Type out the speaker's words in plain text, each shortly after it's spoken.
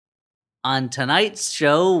On tonight's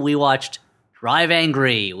show, we watched Drive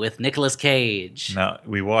Angry with Nicolas Cage. No,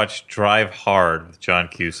 we watched Drive Hard with John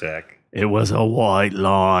Cusack. It was a white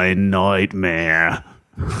line nightmare.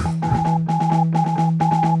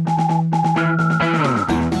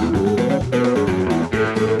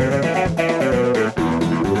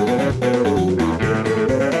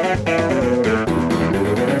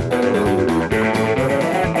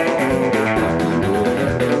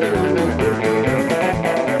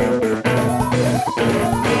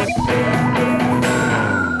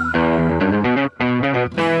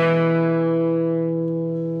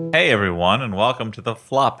 Hey everyone, and welcome to the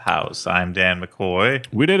Flophouse. I'm Dan McCoy.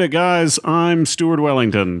 We did it, guys. I'm Stuart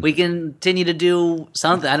Wellington. We continue to do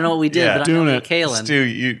something. I don't know what we did, Yeah, but I'm doing going it. to Kalen. Stu,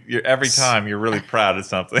 you're every time you're really proud of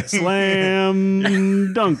something.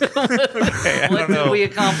 Slam dunk. Okay, I What don't did know. we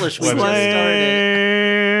accomplish? We just started.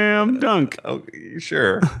 Slam dunk. Oh,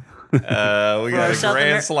 sure. We got a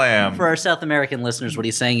grand slam. For our South American listeners, what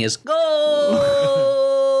he's saying is, go!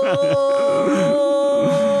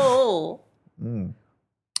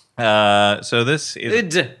 So this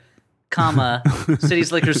is comma, City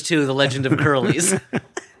Slickers 2, The Legend of Curly's. A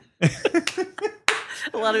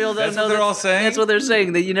lot of people don't That's know what they're that- all saying? That's what they're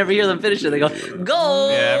saying. That you never hear them finish it. They go, go!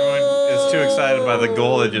 Yeah, everyone is too excited by the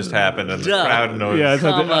goal that just happened and the Duh. crowd knows. Yeah, I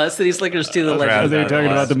thought Comma, City Slickers 2, The I'd Legend rather of they were that talking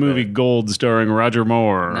last about the movie bit. Gold starring Roger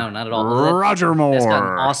Moore. No, not at all. Roger Moore. It's got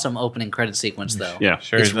an awesome opening credit sequence, though. Yeah.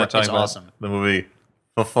 Sure, It's he's not talking about awesome. the movie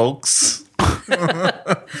for folks.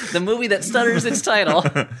 The movie that stutters its title.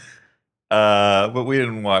 But we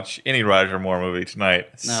didn't watch any Roger Moore movie tonight.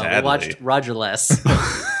 No, sadly. we watched Roger Less.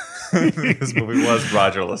 This movie was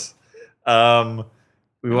Rogerless.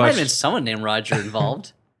 We There might have been watched someone named Roger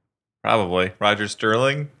involved. probably Roger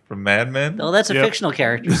Sterling from Mad Men. Oh, that's a Yep. fictional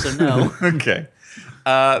character, so no. Okay.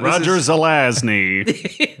 Roger Zelazny.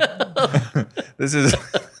 This is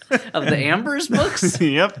Of the Ambers books?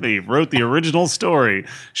 Yep, he wrote the original story.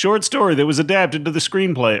 Short story that was adapted to the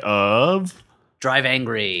screenplay of Drive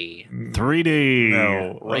Angry. 3D.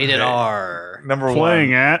 no Rated okay. R. Number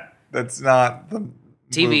Playing one. at That's not the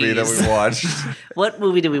movie that TVs. we watched. What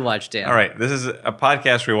movie did we watch, Dan? All right, this is a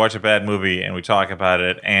podcast where we watch a bad movie and we talk about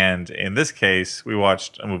it. And in this case, we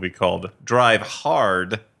watched a movie called Drive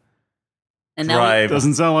Hard. And now, Drive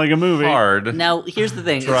doesn't sound like a movie. Hard. now here's the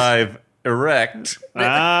thing. Drive Erect.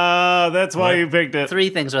 That's why What? you picked it. Three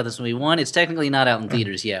things about this movie. One, it's technically not out in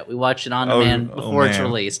theaters yet. We watched it on demand oh, before it's man.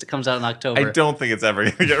 released. It comes out in October. I don't think it's ever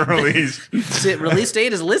going to get released. Release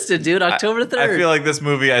date is listed, dude. October 3rd. I feel like this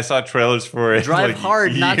movie, I saw trailers for it Drive like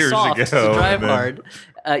hard, not years soft. ago. So drive and then- hard.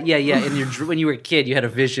 Yeah. And when you were a kid, you had a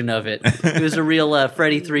vision of it. It was a real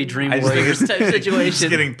Freddy 3 Dream I just think Warriors it's type situation. It's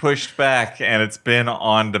getting pushed back, and it's been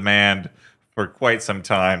on demand for quite some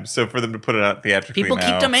time. So for them to put it out theatrically People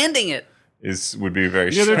now keep demanding it. would be very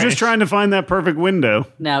Yeah, strange. they're just trying to find that perfect window.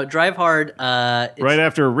 Now, Drive Hard. Right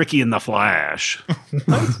after Ricky and the Flash.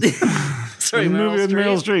 Sorry, The movie with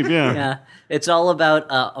Meryl Streep. Streep, yeah. Yeah, it's all about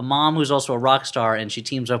a mom who's also a rock star, and she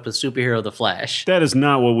teams up with superhero The Flash. That is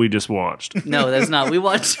not what we just watched. No, that's not. We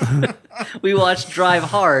watched Drive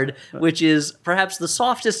Hard, which is perhaps the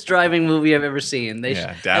softest driving movie I've ever seen.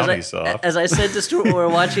 Yeah, downy soft. As I said to Stuart when we were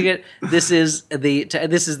watching it, this is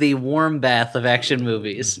the warm bath of action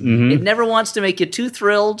movies. Mm-hmm. It never wants to make you too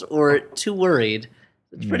thrilled or too worried.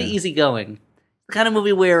 It's pretty easygoing. The kind of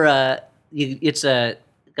movie where the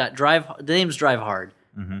name's Drive Hard.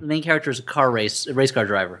 The main character is a race car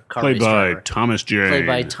driver, Played race by driver. Thomas Jane. Played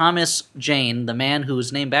by Thomas Jane, the man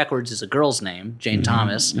whose name backwards is a girl's name, Jane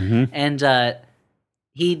Thomas, and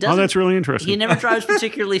he doesn't. Oh, that's really interesting. He never drives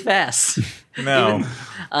particularly fast. No.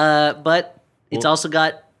 But it's also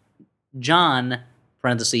got John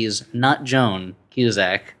 (parentheses not Joan)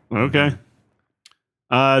 Cusack. Okay.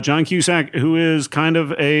 John Cusack, who is kind of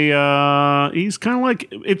he's kind of like,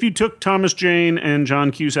 if you took Thomas Jane and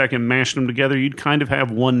John Cusack and mashed them together, you'd kind of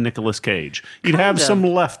have one Nicolas Cage. You'd have of. some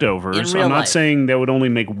leftovers. In real I'm not life. saying that would only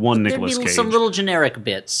make one There'd Nicolas be Cage. some little generic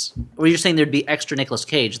bits. Or you're saying there'd be extra Nicolas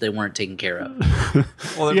Cage they weren't taken care of.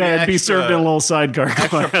 Well, there'd Yeah, it'd be extra- served in a little sidecar Extra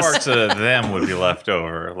class. parts of them would be left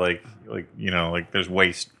over, like there's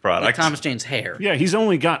waste Like products. Thomas Jane's hair. Yeah, he's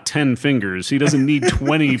only got 10 fingers. He doesn't need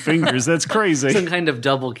 20 fingers. That's Some crazy. kind of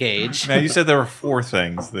double cage. Now you said there were 4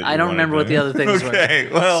 things that I don't remember what the other things were. Okay,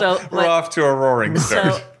 well, So, we're off to a roaring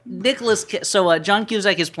start. So John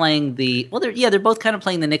Cusack is playing they're both kind of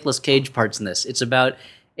playing the Nicolas Cage parts in this. It's about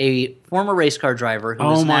a former race car driver who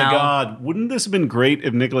is Oh my now, God. Wouldn't this have been great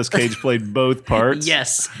if Nicolas Cage played both parts?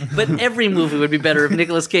 Yes, but every movie would be better if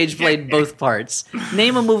Nicolas Cage played both parts.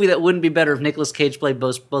 Name a movie that wouldn't be better if Nicolas Cage played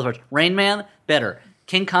both parts. Rain Man, better.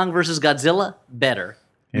 King Kong versus Godzilla, better.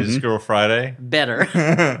 Is Squirrel Friday?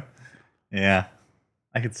 Better. Yeah,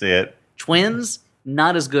 I could see it. Twins,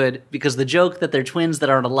 not as good, because the joke that they're twins that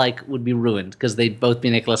aren't alike would be ruined, because they'd both be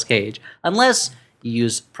Nicolas Cage. Unless you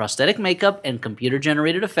use prosthetic makeup and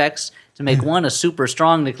computer-generated effects to make one a super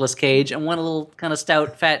strong Nicolas Cage and one a little kind of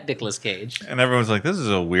stout, fat Nicolas Cage. And everyone's like, this is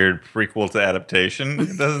a weird prequel to adaptation.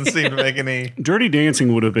 It doesn't seem to make any... Dirty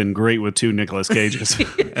Dancing would have been great with 2 Nicolas Cages.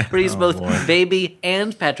 Where he's both Baby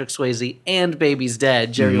and Patrick Swayze and Baby's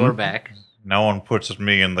dad, Jerry Orbach. No one puts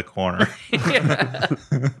me in the corner.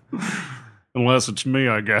 Unless it's me,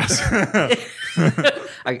 I guess.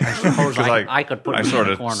 I suppose I could put me in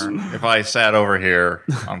the corner. If I sat over here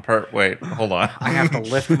on wait, hold on. I have to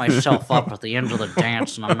lift myself up at the end of the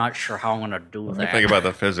dance, and I'm not sure how I'm going to do that. Think about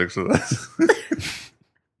the physics of this.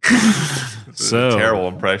 So a terrible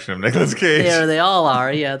impression of Nicolas Cage. Yeah, they all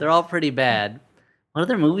are. Yeah, they're all pretty bad. What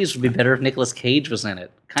other movies would be better if Nicolas Cage was in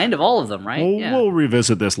it? Kind of all of them, right? We'll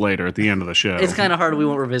revisit this later at the end of the show. It's kind of hard. We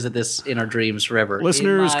won't revisit this in our dreams forever.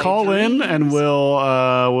 Listeners, call in and we'll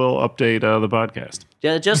update the podcast.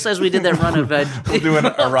 Yeah, just as we did that run of... We'll do an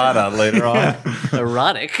errata later on.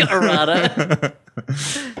 Erotic errata.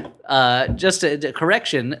 Just a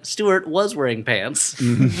correction, Stuart was wearing pants.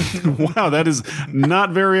 Wow, that is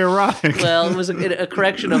not very erotic. Well, it was a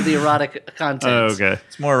correction of the erotic content. Okay.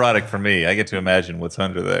 It's more erotic for me. I get to imagine what's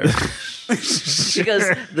under there. Because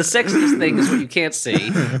the sexiest thing is what you can't see.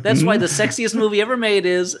 That's why the sexiest movie ever made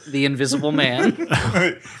is The Invisible Man.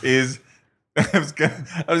 I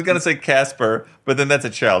was gonna say Casper, but then that's a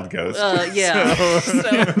child ghost. Yeah.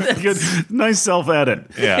 Good. Nice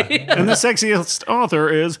self-edit. Yeah. And the sexiest author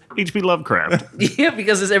is H.P. Lovecraft. Yeah,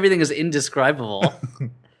 because everything is indescribable.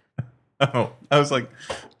 Oh, I was like,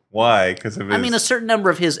 why? Because of his a certain number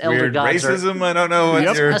of his elder weird gods racism. I don't know.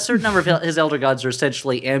 A certain number of his elder gods are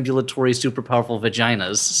essentially ambulatory, super powerful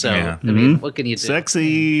vaginas. So, Yeah. I mean, what can you do? Sexy.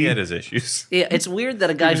 He had his issues. Yeah, it's weird that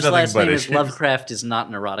a guy whose nothing last but name is issues. Lovecraft is not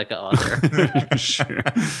an erotica author. Sure.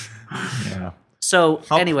 Yeah. So,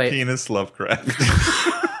 anyway, Penis Lovecraft.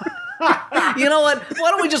 you know what?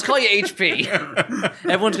 Why don't we just call you HP?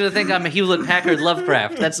 Everyone's going to think I'm a Hewlett-Packard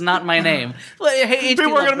Lovecraft. That's not my name. Hey, HP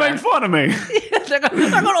People are going to make Lovecraft. fun of me. They're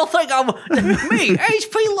going to think I'm me,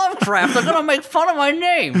 H.P. Lovecraft. They're going to make fun of my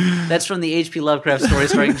name. That's from the H.P. Lovecraft story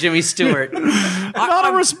starring Jimmy Stewart.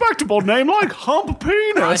 Not a respectable name like Hump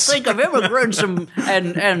I Penis. think of immigrants and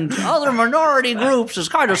other minority groups as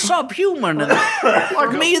kind of subhuman. And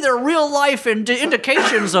for me, they're real life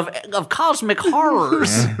indications of cosmic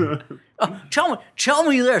horrors. Tell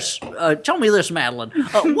me this, Madeline.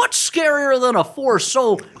 What's scarier than a force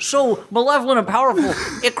so malevolent and powerful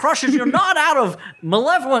it crushes you not out of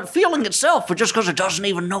malevolent feeling itself, but just because it doesn't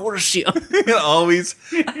even notice you? It always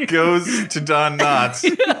goes to Don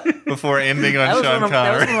Knotts before ending on Sean That was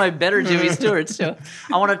Connery. one of my better Jimmy Stewarts. So,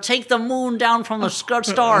 I want to take the moon down from the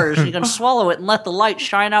stars. You can swallow it and let the light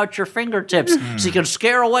shine out your fingertips, so you can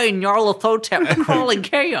scare away Nyarlathotep, the crawling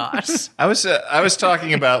chaos. I was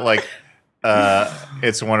talking about like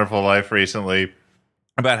It's a Wonderful Life recently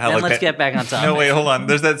about how Then like let's get back on topic. No, wait, hold on.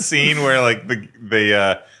 There's that scene where like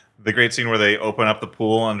the great scene where they open up the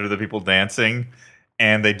pool under the people dancing,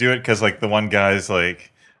 and they do it because like the one guy's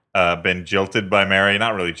like been jilted by Mary,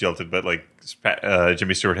 not really jilted, but like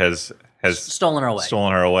Jimmy Stewart has Stolen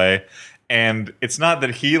her away. And it's not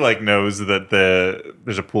that he like knows that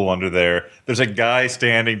there's a pool under there. There's a guy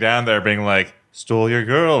standing down there being like, "Stole your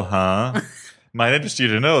girl, huh? Might interest you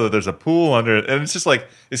to know that there's a pool under it." And it's just like,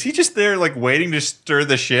 is he just there like waiting to stir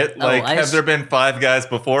the shit? Like, have there been 5 guys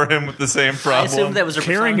before him with the same problem? I assumed that was a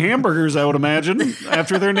Carrying hamburgers, I would imagine,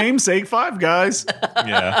 after their namesake, Five Guys.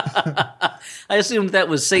 Yeah. I assumed that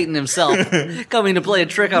was Satan himself coming to play a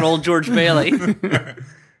trick on old George Bailey.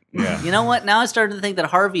 Yeah. You know what? Now I started to think that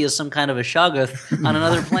Harvey is some kind of a shoggoth on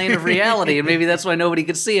another plane of reality, and maybe that's why nobody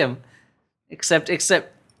could see him, except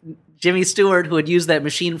Jimmy Stewart, who had used that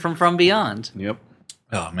machine from Beyond. Yep.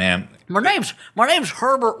 Oh man. My name's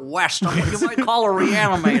Herbert West. I'm what you might call a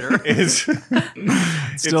reanimator.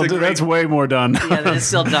 That's way more done. Yeah, it's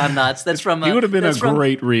still Don Knotts. That's from. He would have been a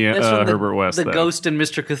great Herbert West. The Ghost and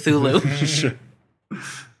Mr. Cthulhu. Sure.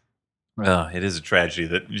 Oh, it is a tragedy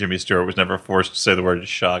that Jimmy Stewart was never forced to say the word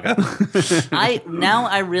shaga.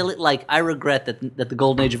 I regret that the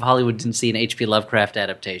golden age of Hollywood didn't see an H.P. Lovecraft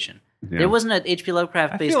adaptation. Yeah. There wasn't an H.P.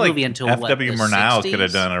 Lovecraft-based movie until F.W. the Murnau 60s? could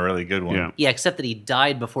have done a really good one. Yeah. Yeah, except that he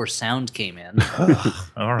died before sound came in.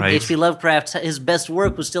 All right. H.P. Lovecraft, his best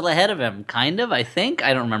work was still ahead of him, kind of, I think.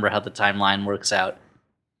 I don't remember how the timeline works out.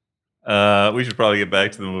 We should probably get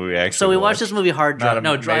back to the movie. Actually, So we watched this movie Hard Drive.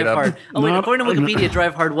 Not a Drive made-up- Hard. Oh, wait, Not- according to Wikipedia,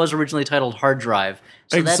 Drive Hard was originally titled Hard Drive.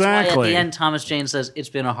 So that's why at Exactly. the end Thomas Jane says, "It's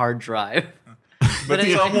been a hard drive."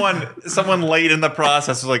 But someone late in the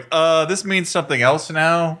process was like, this means something else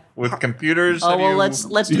now with computers. Oh, well, let's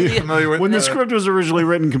do the... Familiar with When the script was originally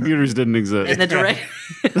written, computers didn't exist. And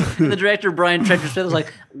the director, Brian Treacher Smith, was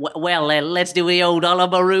like, well, let's do the old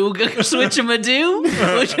Olabaroo switch-em-a-doo.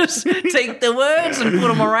 We'll just take the words and put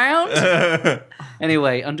them around.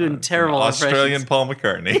 Anyway, I'm doing terrible Australian impressions. Paul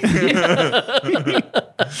McCartney.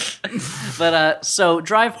 But so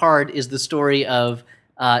Drive Hard is the story of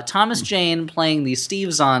Thomas Jane playing the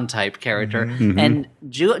Steve Zahn type character, and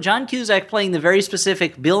John Cusack playing the very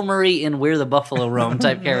specific Bill Murray in Where the Buffalo Roam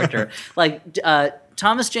type character. Like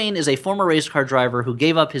Thomas Jane is a former race car driver who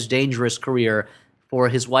gave up his dangerous career for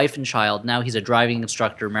his wife and child. Now he's a driving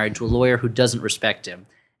instructor married to a lawyer who doesn't respect him.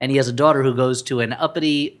 And he has a daughter who goes to an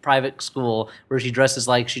uppity private school where she dresses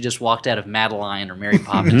like she just walked out of Madeline or Mary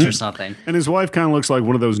Poppins or something. And his wife kind of looks like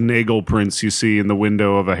one of those Nagel prints you see in the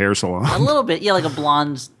window of a hair salon. A little bit, yeah, like a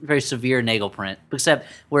blonde, very severe Nagel print. Except,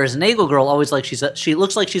 whereas a Nagel girl always like she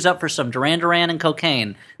looks like she's up for some Duran Duran and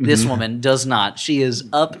cocaine. This woman does not. She is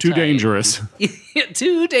up. Too dangerous.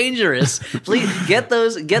 Too dangerous. Please get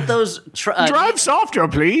those. Drive softer,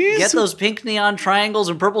 please. Get those pink neon triangles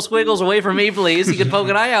and purple squiggles away from me, please. You can poke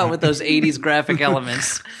an eye out with those 80s graphic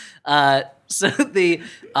elements. Of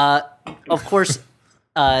course,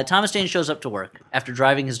 Thomas Jane shows up to work after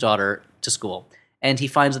driving his daughter to school, and he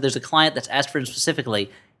finds that there's a client that's asked for him specifically.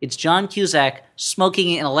 It's John Cusack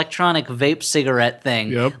smoking an electronic vape cigarette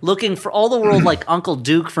thing, looking for all the world like Uncle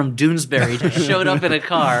Duke from Doonesbury, just showed up in a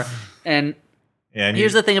car. And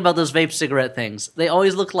here's the thing about those vape cigarette things. They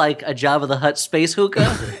always look like a Jabba the Hutt space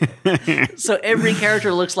hookah. So every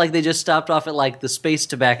character looks like they just stopped off at like the space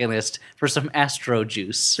tobacconist for some astro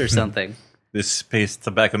juice or something. This space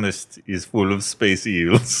tobacconist is full of space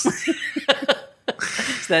eels.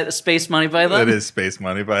 Is that space money by them? That is space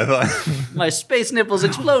money by them. My space nipples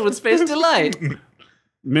explode with space delight.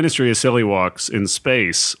 Ministry of Silly Walks in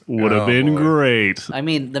space would have been great. I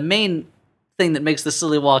mean, the main thing that makes the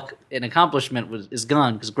silly walk an accomplishment is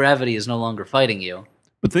gone because gravity is no longer fighting you.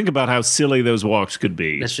 But think about how silly those walks could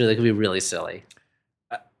be. That's true. They could be really silly.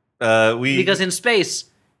 Because in space,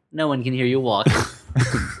 no one can hear you walk.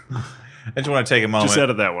 I just want to take a moment. Just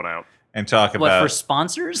edit that one out. And talk What, about... for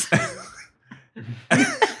sponsors?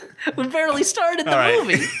 We barely started the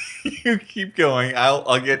movie. You keep going.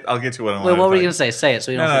 I'll get to what I want. Wait, what were you going to say? Say it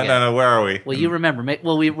so you don't forget. No. Where are we? Well, you remember.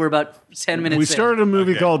 Well, we're about 10 minutes in. We started a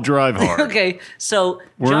movie called Drive Hard. Okay, so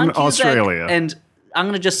we're John in Cusack, Australia. and I'm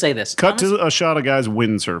going to just say this. Cut to a shot of guys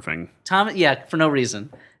windsurfing. For no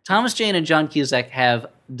reason. Thomas Jane and John Cusack have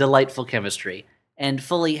delightful chemistry, and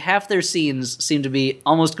fully half their scenes seem to be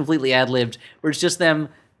almost completely ad-libbed, where it's just them,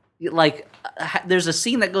 like, there's a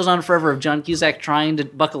scene that goes on forever of John Cusack trying to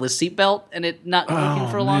buckle his seatbelt and it not working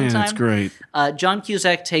for a long time. That's great. John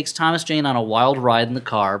Cusack takes Thomas Jane on a wild ride in the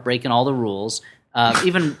car, breaking all the rules,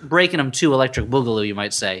 even breaking them to Electric Boogaloo, you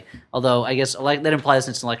might say. Although I guess that implies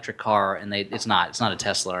it's an electric car, and it's not. It's not a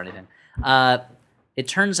Tesla or anything. It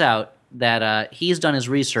turns out that he's done his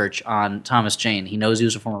research on Thomas Jane. He knows he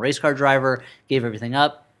was a former race car driver, gave everything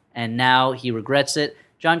up, and now he regrets it.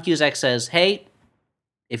 John Cusack says, hey,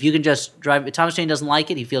 if you can just drive... Thomas Jane doesn't like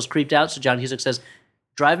it. He feels creeped out, so John Cusack says,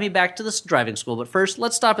 drive me back to the driving school, but first,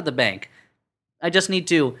 let's stop at the bank. I just need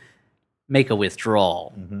to make a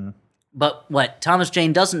withdrawal. Mm-hmm. But what Thomas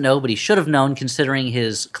Jane doesn't know, but he should have known, considering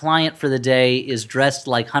his client for the day is dressed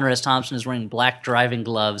like Hunter S. Thompson, is wearing black driving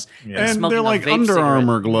gloves. And they're like Under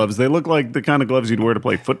Armour gloves. They look like the kind of gloves you'd wear to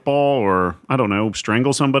play football or, I don't know,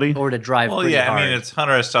 strangle somebody. Or to drive hard. I mean, it's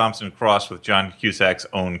Hunter S. Thompson crossed with John Cusack's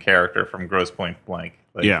own character from Grosse Pointe Blank.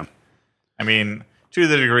 I mean, to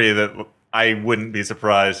the degree that I wouldn't be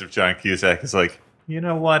surprised if John Cusack is like, you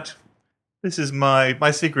know what? This is my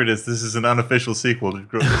secret is this is an unofficial sequel to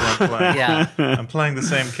Grosse Pointe Blank. Yeah. I'm playing the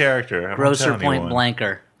same character. Grosser Point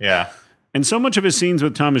Blanker. Yeah. And so much of his scenes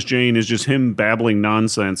with Thomas Jane is just him babbling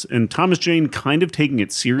nonsense, and Thomas Jane kind of taking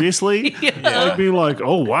it seriously. Like being like,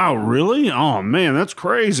 oh, wow, really? Oh, man, that's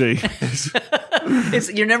crazy.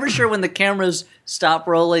 You're never sure when the cameras stop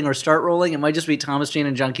rolling or start rolling. It might just be Thomas Jane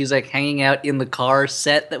and John Cusack hanging out in the car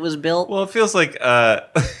set that was built. Well, it feels like...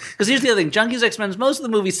 Because here's the other thing. John Cusack spends most of the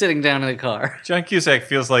movie sitting down in a car. John Cusack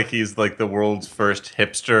feels like he's like the world's first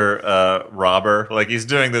hipster robber. Like he's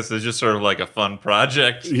doing this as just sort of like a fun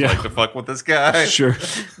project. Like to fuck with this guy. Sure.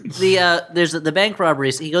 There's the bank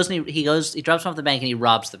robberies. He drops him off the bank and he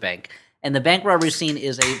robs the bank. And the bank robbery scene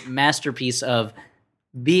is a masterpiece of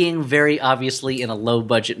being very obviously in a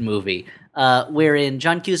low-budget movie, wherein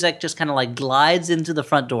John Cusack just kind of like glides into the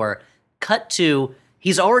front door. Cut to,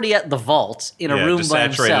 he's already at the vault in a room by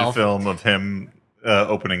himself. Film of him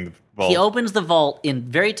opening the vault. He opens the vault in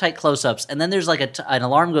very tight close-ups, and then there's like an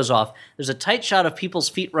alarm goes off. There's a tight shot of people's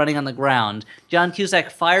feet running on the ground. John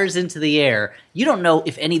Cusack fires into the air. You don't know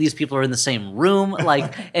if any of these people are in the same room,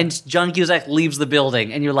 and John Cusack leaves the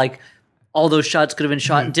building, and you're like, all those shots could have been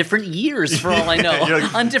shot in different years, for all I know,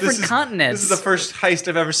 like, on different continents. This is the first heist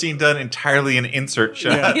I've ever seen done entirely in insert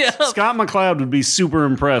shots. Yeah. Scott McCloud would be super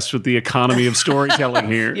impressed with the economy of storytelling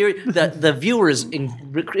here. The viewer is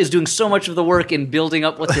doing so much of the work in building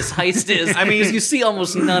up what this heist is. I mean, because you see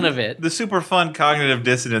almost none of it. The super fun cognitive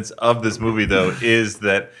dissonance of this movie, though, is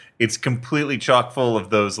that it's completely chock full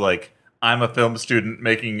of those, like, I'm a film student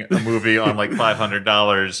making a movie on, like,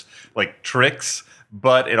 $500, like, tricks.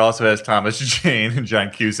 But it also has Thomas Jane and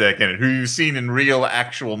John Cusack in it, who you've seen in real,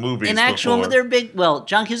 actual movies before. They're big. Well,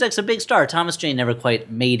 John Cusack's a big star. Thomas Jane never quite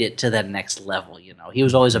made it to that next level. He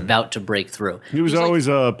was always about to break through. He was always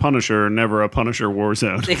a Punisher, never a Punisher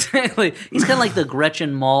Warzone. Exactly. He's kind of like the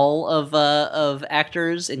Gretchen Mol of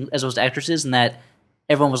actors as opposed to actresses, in that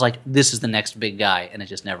everyone was like, "This is the next big guy," and it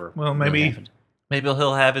just never. Well, really happened. maybe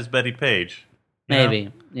he'll have his Betty Page.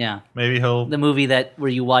 Maybe, yeah. Maybe he'll the movie where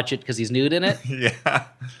you watch it because he's nude in it. Yeah,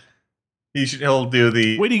 he'll do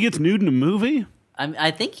the. Wait, he gets nude in a movie?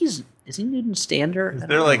 I think is he nude in Standard? Is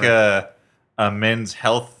there like a men's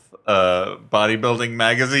health bodybuilding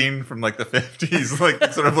magazine from like the 50s,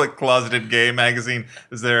 like sort of like closeted gay magazine?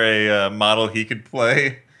 Is there a model he could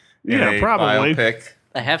play? Yeah, probably. Biopic?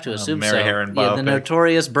 I have to assume Mary so. Herron Yeah, biopic. the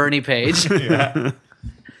notorious Bernie Page. Yeah.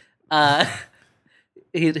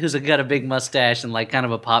 Who's got a big mustache and like kind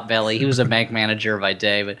of a pot belly. He was a bank manager by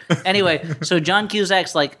day, but anyway. So John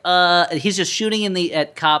Cusack's like, he's just shooting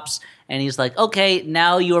at cops, and he's like, okay,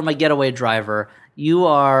 now you are my getaway driver.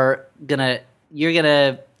 You're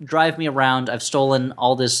gonna drive me around. I've stolen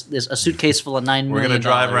all a suitcase full of $9 million. We're gonna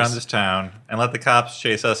drive around this town and let the cops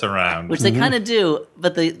chase us around, which they kind of do,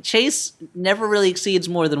 but the chase never really exceeds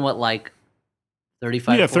more than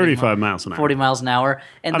 35 miles an hour. 40 miles an hour.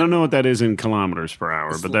 And I don't know what that is in kilometers per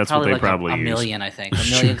hour, but that's what they probably a use. million, I think. A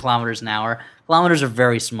million kilometers an hour. Kilometers are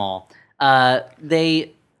very small.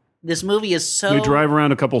 This movie is so... They drive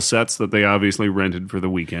around a couple sets that they obviously rented for the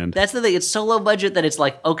weekend. That's the thing. It's so low budget that it's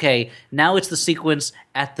like, okay, now it's the sequence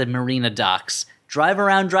at the marina docks. Drive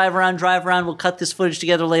around. We'll cut this footage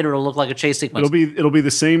together later. It'll look like a chase sequence. It'll be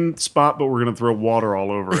the same spot, but we're going to throw water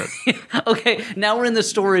all over it. Okay, now we're in the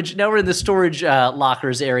storage.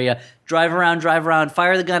 Lockers area. Drive around.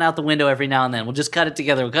 Fire the gun out the window every now and then. We'll just cut it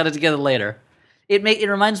together. We'll cut it together later. It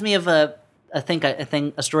reminds me of a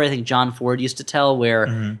story I think John Ford used to tell,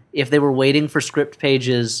 where if they were waiting for script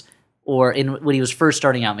pages, or when he was first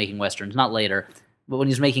starting out making westerns, not later, but when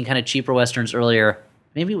he was making kind of cheaper westerns earlier.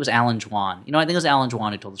 Maybe it was Alan Juan. I think it was Alan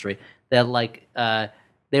Juan who told the story. That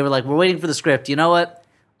they were like, we're waiting for the script. You know what?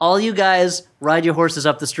 All you guys ride your horses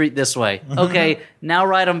up the street this way. Okay, now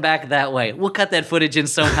ride them back that way. We'll cut that footage in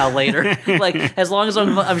somehow later. Like, as long as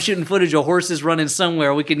I'm shooting footage of horses running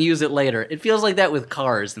somewhere, we can use it later. It feels like that with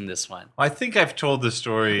cars in this one. I think I've told this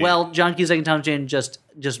story. Well, John Cusack and Tom Jane just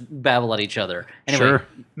babble at each other. Anyway, Sure.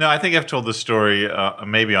 No, I think I've told this story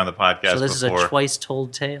maybe on the podcast before. So this is a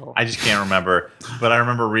twice-told tale. I just can't remember. But I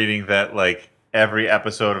remember reading that like every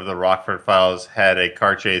episode of the Rockford Files had a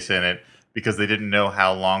car chase in it because they didn't know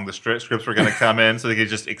how long the scripts were going to come in, so they could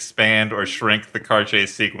just expand or shrink the car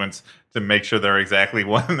chase sequence to make sure they're exactly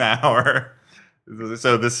 1 hour.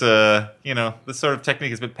 So this, this sort of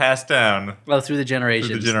technique has been passed down Through the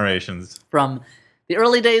generations. From the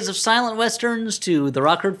early days of silent westerns to the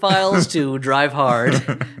Rockford Files to Drive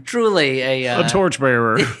Hard. Truly a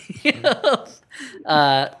torchbearer.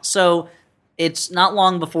 So it's not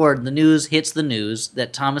long before the news hits the news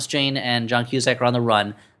that Thomas Jane and John Cusack are on the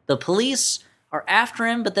run. The police are after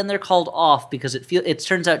him, but then they're called off because it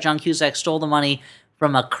turns out John Cusack stole the money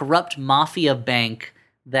from a corrupt mafia bank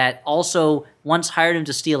that also once hired him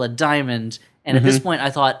to steal a diamond. And at this point, I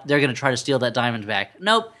thought they're going to try to steal that diamond back.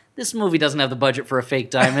 Nope. This movie doesn't have the budget for a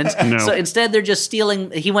fake diamond. No. So instead, they're just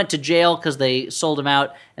stealing. He went to jail because they sold him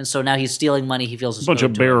out, and so now he's stealing money he feels is A bunch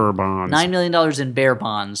of bearer bonds. $9 million in bear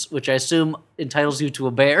bonds, which I assume entitles you to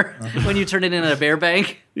a bear when you turn it in at a bear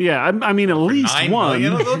bank. Yeah, I mean, at least 9 one.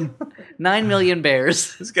 million of them? 9 million bears.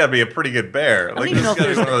 This has got to be a pretty good bear. Like, even this know has if got to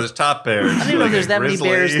be there's- one of those top bears. I don't even know if there's that many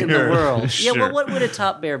bears in the world. Sure. Yeah, well, what would a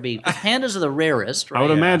top bear be? Because pandas are the rarest, right? I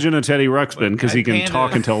would imagine a Teddy Ruxpin because he can Panda-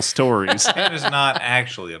 talk and tell stories. Panda's not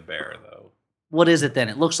actually a bear, though. What is it then?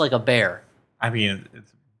 It looks like a bear. I mean,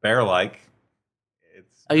 it's bear-like.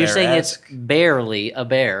 It's Are you saying it's bear-esque. barely a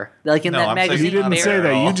bear? Like in No, that I'm saying magazine, You didn't Bear say at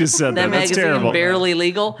that. all. You just said that that. That's magazine terrible. Barely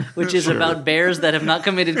Legal, which is Sure. about bears that have not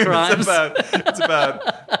committed crimes. It's about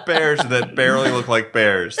bears that barely look like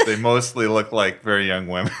bears. They mostly look like very young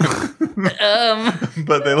women.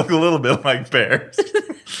 But they look a little bit like bears.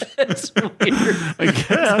 That's weird. I It's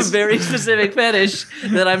guess. a very specific fetish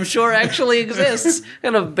that I'm sure actually exists.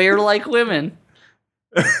 Kind of bear-like women.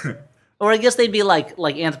 Or I guess they'd be like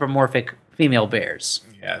anthropomorphic female bears.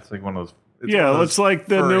 Yeah, it's like one of those. It's like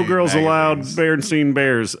the No furry Girls Allowed magazines. Berenstain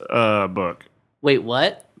Bears book. Wait,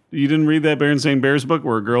 what? You didn't read that Berenstain Bears book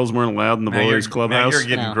where girls weren't allowed in the Now boys' Now clubhouse? you're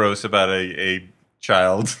getting No. gross about a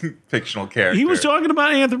child fictional character. He was talking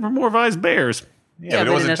about anthropomorphized bears. Yeah, Yeah, but but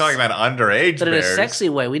he wasn't in a talking about underage But in bears. a sexy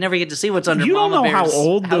way. We never get to see what's under You don't Mama know how Bear's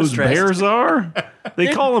old house those dress. bears are. They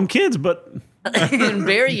call them kids, but In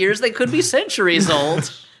bear years, they could be centuries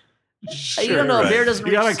old. You don't know. A bear doesn't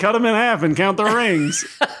you got to reach- cut them in half and count the rings.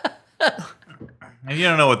 And you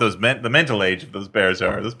don't know what the mental age of those bears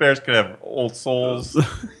are. Those bears could have old souls.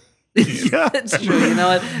 Yeah. It's true. You know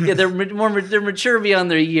what? Yeah, they're mature beyond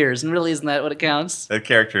their years, and really, isn't that what it counts? That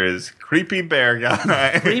character is creepy bear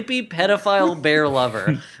guy. Creepy pedophile bear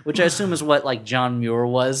lover, which I assume is what like John Muir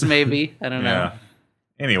was, maybe. I don't know. Yeah.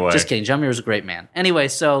 Anyway, Just kidding. John Muir was a great man. Anyway,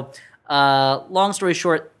 so long story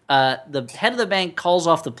short, the head of the bank calls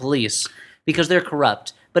off the police because they're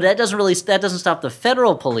corrupt. But that doesn't stop the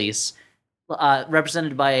federal police,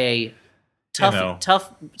 represented by a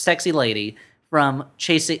tough, sexy lady,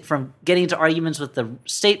 from getting into arguments with the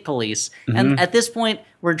state police. And at this point,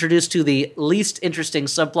 we're introduced to the least interesting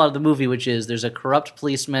subplot of the movie, which is there's a corrupt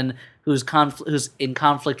policeman who's in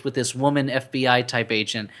conflict with this woman FBI type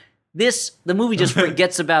agent. The movie just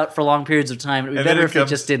forgets about for long periods of time. It'd be And then better it if it comes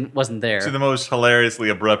just wasn't there. to the most hilariously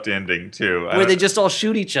abrupt ending too. Where they just all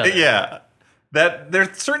shoot each other. Yeah. That there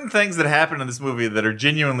are certain things that happen in this movie that are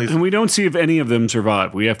genuinely. And we don't see if any of them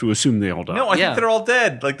survive. We have to assume they all die. No, I Yeah. think they're all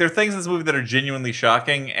dead. Like there are things in this movie that are genuinely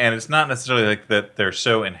shocking, and it's not necessarily like that they're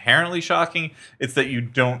so inherently shocking. It's that you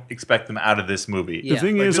don't expect them out of this movie. Yeah. The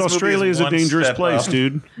thing Like, is, this movie Australia is a one dangerous step place, up.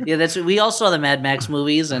 dude. Yeah, we all saw the Mad Max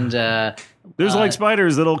movies and There's like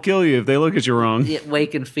spiders that'll kill you if they look at you wrong.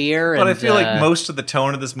 Wake and Fear. But I and, feel like most of the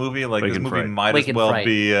tone of this movie, like Wake this and movie Fright. might Wake as and well Fright.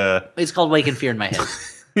 be it's called Wake and Fear in my head.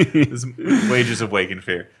 this Wages of Wake and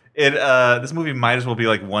Fear. This movie might as well be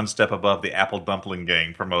like one step above the Apple Dumpling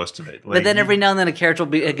Gang for most of it. Like, But then every now and then a character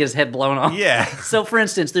will get his head blown off. yeah. So, for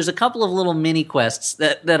instance, there's a couple of little mini quests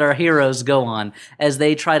that our heroes go on as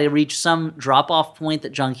they try to reach some drop-off point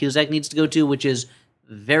that John Cusack needs to go to, which is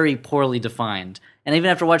very poorly defined. And even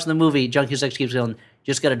after watching the movie, John Cusack keeps going,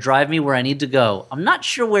 just got to drive me where I need to go. I'm not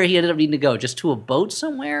sure where he ended up needing to go. Just to a boat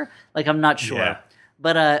somewhere? Like, I'm not sure. Yeah.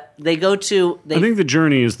 But they go to... I think the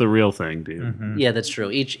journey is the real thing, dude. Mm-hmm. Yeah, that's true.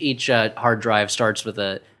 Each hard drive starts with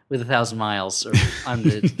 1,000 miles on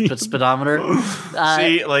the speedometer.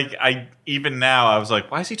 See, like even now, I was like,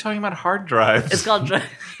 why is he talking about hard drives? It's called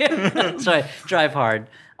Drive Hard.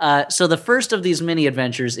 So the first of these mini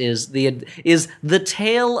adventures is the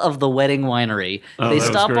tale of the wedding winery. Oh, They that was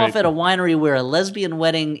stop great. off at a winery where a lesbian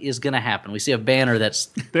wedding is going to happen. We see a banner that's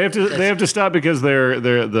They have to stop because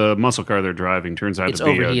the muscle car they're driving turns out It's to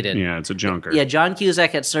be overheated. it's a junker. yeah. John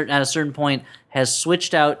Cusack at a certain point has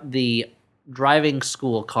switched out the driving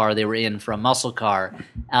school car they were in for a muscle car.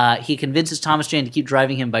 He convinces Thomas Jane to keep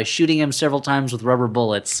driving him by shooting him several times with rubber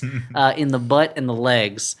bullets in the butt and the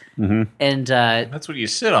legs. Mm-hmm. And That's what you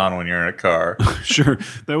sit on when you're in a car. Sure,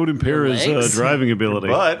 that would impair his legs? driving ability.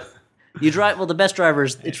 But you drive well. The best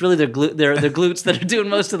drivers, it's really their glutes that are doing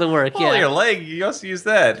most of the work. well, your Yeah. leg, you also use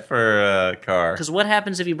that for a car. Because what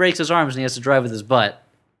happens if he breaks his arms and he has to drive with his butt?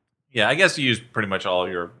 Yeah, I guess you use pretty much all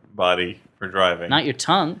your body for driving. Not your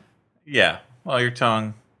tongue. Yeah, well, your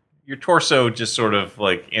tongue, your torso, just sort of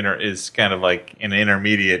like is kind of like an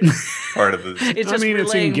intermediate part of the. It's I just mean,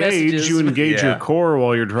 it's relaying engaged. messages. You engage your Yeah. core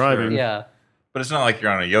while you're driving. Yeah. But it's not like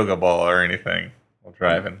you're on a yoga ball or anything while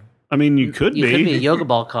driving. I mean, you could You be. could be a yoga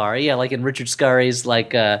ball car. Yeah, like in Richard Scarry's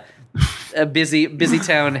like a busy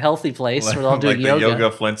town healthy place where they're all doing like the yoga. yoga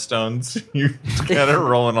Flintstones. You kind of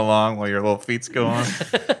rolling along while your little feet's go on.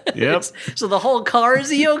 Yep. So the whole car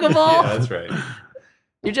is a yoga ball? Yeah, that's right.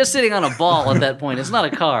 You're just sitting on a ball at that point. It's not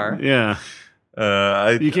a car. Yeah.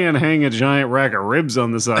 You can't hang a giant rack of ribs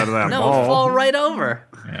on the side of that No, ball. it'll fall right over.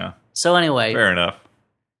 Yeah, So anyway, fair enough.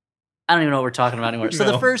 I don't even know what we're talking about anymore. So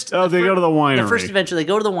No. the first... Oh, they go to the winery. The first adventure, they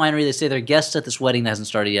go to the winery. They say they're guests at this wedding that hasn't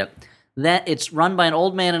started yet. That it's run by an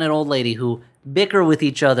old man and an old lady who bicker with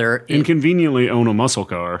each other. Inconveniently own a muscle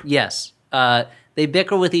car. Yes, they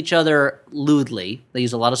bicker with each other lewdly. They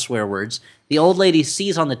use a lot of swear words. The old lady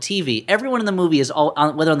sees on the TV. Everyone in the movie is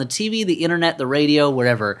whether on the TV, the internet, the radio,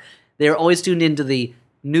 wherever. They're always tuned into the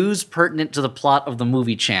news pertinent to the plot of the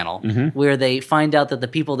movie channel, where they find out that the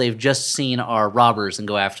people they've just seen are robbers and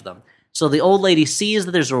go after them. So the old lady sees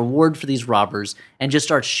that there's a reward for these robbers and just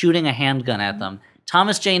starts shooting a handgun at them.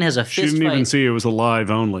 Thomas Jane has a fist fight. She didn't even see it was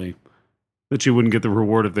alive only. That she wouldn't get the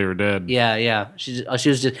reward if they were dead. Yeah. She was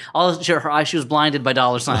just she was blinded by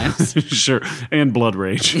dollar signs. Sure, and blood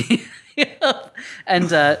rage.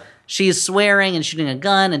 And she's swearing and shooting a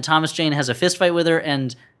gun, and Thomas Jane has a fist fight with her.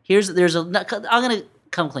 And I'm gonna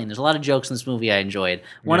come clean. There's a lot of jokes in this movie I enjoyed.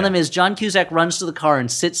 One of them is John Cusack runs to the car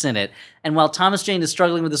and sits in it, and while Thomas Jane is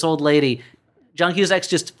struggling with this old lady, John Cusack's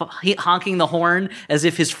just honking the horn as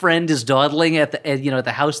if his friend is dawdling at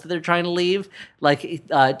the house that they're trying to leave. Like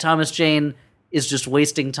Thomas Jane is just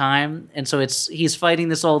wasting time, and so he's fighting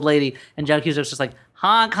this old lady, and John Cusack's just like,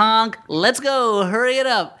 honk honk, let's go, hurry it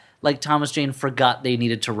up. Like Thomas Jane forgot they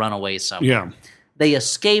needed to run away somewhere. Yeah. They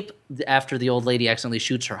escape after the old lady accidentally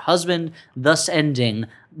shoots her husband, thus ending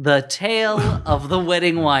the tale of the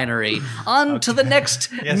wedding winery. On to the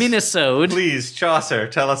next minisode. Please, Chaucer,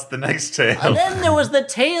 tell us the next tale. And then there was the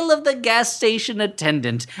tale of the gas station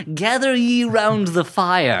attendant. Gather ye round the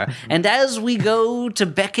fire, and as we go to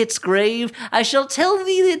Beckett's grave, I shall tell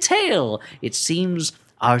thee the tale. It seems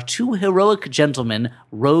our two heroic gentlemen,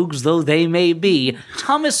 rogues though they may be,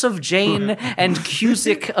 Thomas of Jane and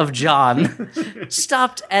Cusick of John,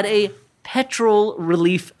 stopped at a petrol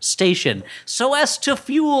relief station so as to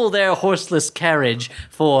fuel their horseless carriage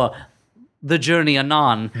for the journey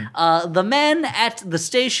anon. The man at the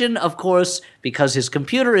station, of course, because his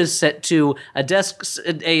computer is set to a desktop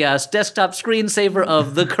screensaver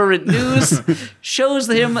of the current news, shows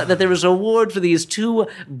him that there is a reward for these two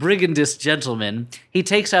brigandist gentlemen. He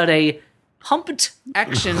takes out a pumped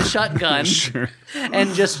action shotgun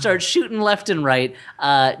and just starts shooting left and right.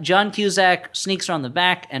 John Cusack sneaks around the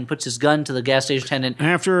back and puts his gun to the gas station attendant.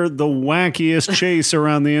 After the wackiest chase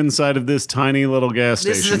around the inside of this tiny little gas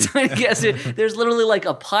station. This is a tiny gas station. There's literally like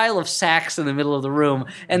a pile of sacks in the middle of the room,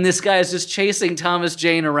 and this guy is just chasing Thomas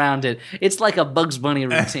Jane around it. It's like a Bugs Bunny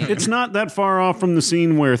routine. It's not that far off from the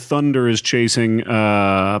scene where Thunder is chasing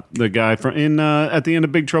the guy at the end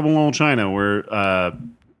of Big Trouble in Little China,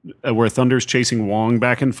 where Thunder's chasing Wong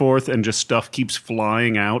back and forth and just stuff keeps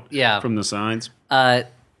flying out from the signs.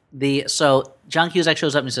 So John Cusack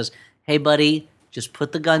shows up and he says, "Hey, buddy, just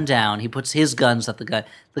put the gun down." He puts his guns at the guy.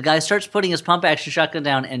 The guy starts putting his pump action shotgun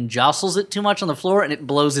down and jostles it too much on the floor, and it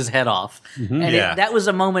blows his head off. Mm-hmm. And that was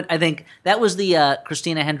a moment, I think, that was the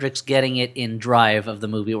Christina Hendricks getting it in Drive of the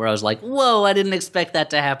movie, where I was like, whoa, I didn't expect that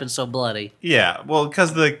to happen so bloody. Yeah, well,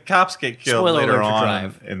 because the cops get killed later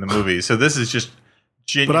on in the movie, so this is just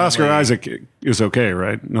genuinely... But Oscar Isaac is okay,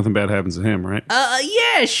 right? Nothing bad happens to him, right?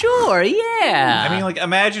 Yeah, sure, yeah. I mean, like,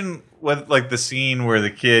 imagine what, like, the scene where the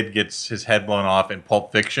kid gets his head blown off in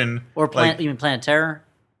Pulp Fiction. Or you mean Planet Terror?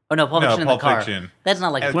 Oh, no, Pulp Fiction in the car. Fiction. That's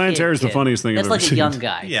not like a Planet Terror is the funniest thing I've ever seen. That's like a young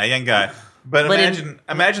guy. Yeah, young guy. But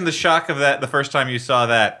imagine the shock of that the first time you saw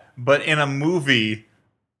that, but in a movie...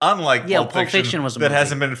 Unlike Pulp Fiction was a movie that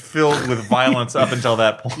hasn't been filled with violence up until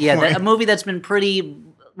that point. Yeah, a movie that's been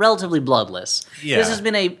relatively bloodless. Yeah. This has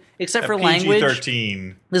been except for language.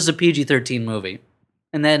 PG-13. This is a PG-13 movie.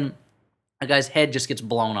 And then a guy's head just gets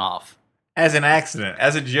blown off. As an accident,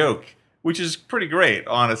 as a joke, which is pretty great,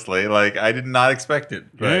 honestly. Like, I did not expect it.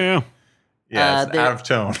 But yeah, it's out of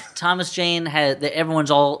tone. Thomas Jane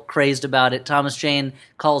everyone's all crazed about it. Thomas Jane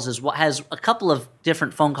has a couple of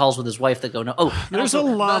different phone calls with his wife that go no. Oh, there's a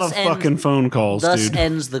lot of fucking phone calls. Thus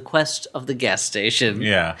ends the quest of the gas station.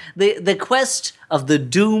 Yeah, the quest of the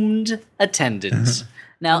doomed attendants.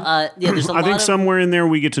 Now, there's a lot. I think somewhere in there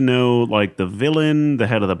we get to know like the villain, the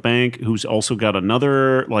head of the bank, who's also got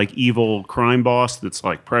another like evil crime boss that's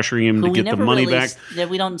like pressuring him to get the money back. Yeah,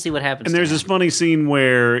 we don't see what happens. And there's this funny scene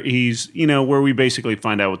where where we basically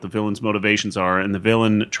find out what the villain's motivations are, and the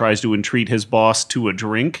villain tries to entreat his boss to a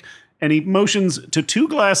drink. And he motions to 2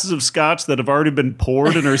 glasses of scotch that have already been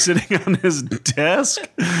poured and are sitting on his desk,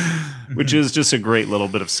 which is just a great little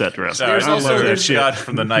bit of set dressing. There's also scotch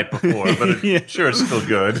from the night before, but sure, it's still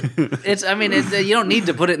good. You don't need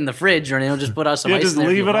to put it in the fridge or anything. Just put out some ice. Just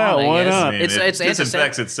leave it out. Why not? It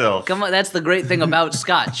disinfects itself. Come on, that's the great thing about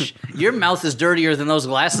scotch. Your mouth is dirtier than those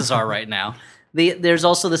glasses are right now. There's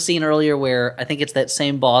also the scene earlier where I think it's that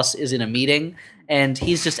same boss is in a meeting and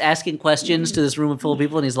he's just asking questions to this room full of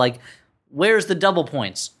people, and he's like, "Where's the double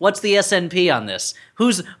points? What's the S&P on this?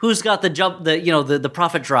 Who's got the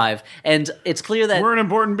profit drive?" And it's clear that we're an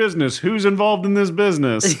important business. Who's involved in this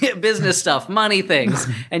business? Business stuff, money things,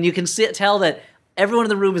 and you can tell that everyone in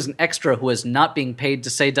the room is an extra who is not being paid to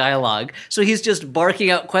say dialogue. So he's just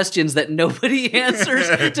barking out questions that nobody answers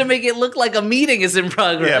to make it look like a meeting is in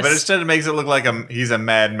progress. Yeah, but instead it makes it look like he's a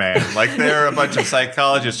madman. Like there are a bunch of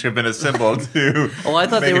psychologists who have been assembled to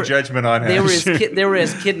make a judgment on him. They were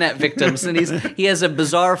his kidnap victims, and he has a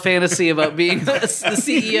bizarre fantasy about being the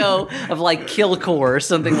CEO of like Killcore or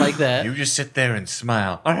something like that. You just sit there and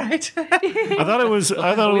smile. All right. I thought it was.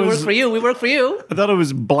 We work for you. We work for you. I thought it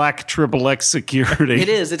was Black XXX Security. It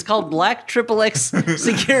is. It's called Black XXX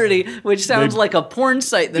Security, which sounds like a porn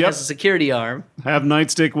site that has a security arm. Have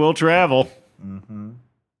Nightstick will travel.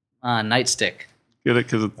 Nightstick. Get it?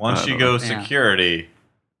 Because once you go security,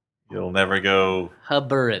 you'll never go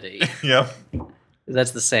Huburity. Yep.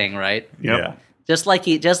 That's the saying, right? Yep. Yeah. Just like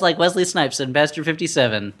Wesley Snipes in Bastard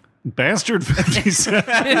 57. Bastard 57.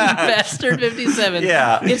 Bastard 57.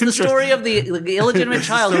 Yeah. It's the story of the illegitimate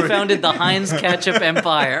child who founded the Heinz Ketchup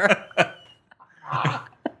Empire.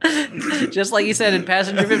 Just like he said in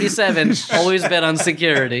Passenger 57, always bet on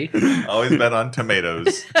security. Always bet on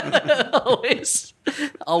tomatoes.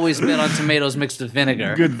 always bet on tomatoes mixed with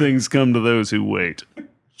vinegar. Good things come to those who wait.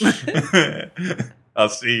 I'll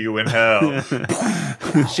see you in hell.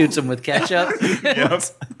 Shoots him with ketchup. Yep.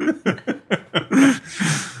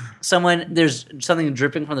 There's something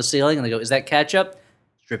dripping from the ceiling, and they go, "Is that ketchup?"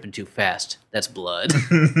 It's dripping too fast. That's blood.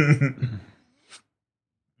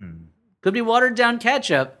 Could be watered down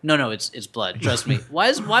ketchup. No, it's blood. Trust me.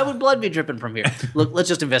 Why would blood be dripping from here? Look, let's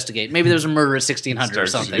just investigate. Maybe there's a murder at 1600 or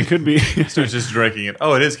something. It could be. Starts just drinking it.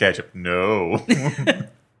 Oh, it is ketchup. No.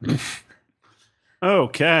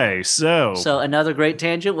 Okay, so another great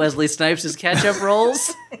tangent. Wesley Snipes' ketchup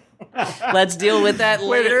rolls. Let's deal with that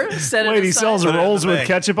later. Wait, he sells rolls with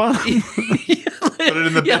ketchup on them? Put it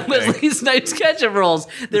in the big Wesley thing. Snipes ketchup rolls.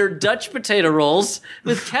 They're Dutch potato rolls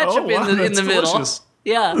with ketchup in the middle. Delicious.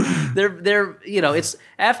 Yeah, they're it's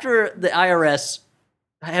after the IRS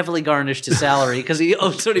heavily garnished his salary because he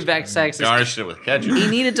owed so many back taxes. Garnished it with ketchup. He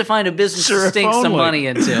needed to find a business to stink some money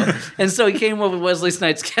into, and so he came up with Wesley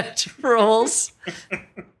Snipes ketchup rolls.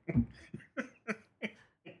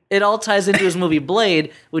 It all ties into his movie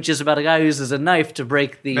Blade, which is about a guy who uses a knife to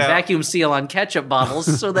break the vacuum seal on ketchup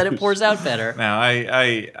bottles so that it pours out better. Now,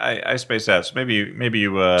 I spaced out. So maybe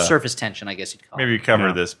you surface tension, I guess you'd call it. Maybe you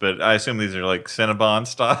covered this, but I assume these are like Cinnabon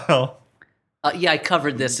style. Yeah, I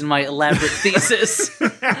covered this in my elaborate thesis. No,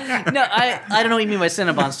 I don't know what you mean by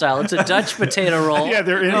Cinnabon style. It's a Dutch potato roll. Yeah,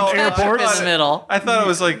 they're in airports in the middle. I thought it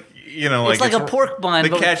was like it's like a pork bun. The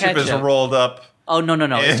but ketchup with ketchup is rolled up. Oh no!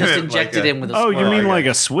 It's just injected in with a. Oh, swirl. you mean like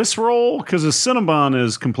a Swiss roll? Because a Cinnabon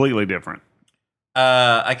is completely different.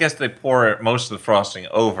 I guess they pour most of the frosting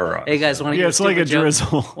over on. Hey guys, want to hear it's like a joke?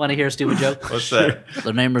 drizzle. Want to hear a stupid joke? What's that?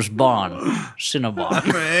 The name is Bon.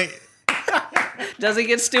 Cinnabon. Doesn't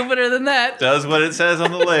get stupider than that. Does what it says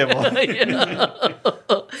on the label.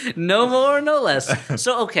 No more, no less.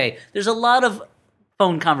 So, okay, there's a lot of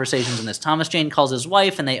phone conversations in this. Thomas Jane calls his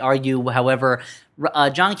wife, and they argue. However,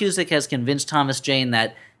 John Cusack has convinced Thomas Jane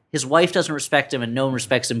that his wife doesn't respect him and no one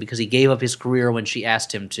respects him because he gave up his career when she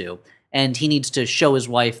asked him to. And he needs to show his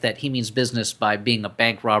wife that he means business by being a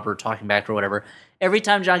bank robber, talking back or whatever. Every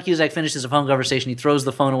time John Cusack finishes a phone conversation, he throws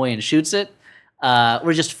the phone away and shoots it.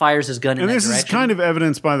 Or just fires his gun in that direction. And this is kind of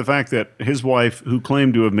evidenced by the fact that his wife, who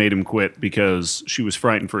claimed to have made him quit because she was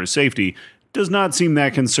frightened for his safety, does not seem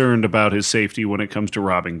that concerned about his safety when it comes to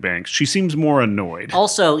robbing banks. She seems more annoyed.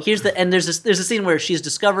 Also, there's a scene where she's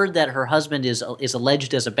discovered that her husband is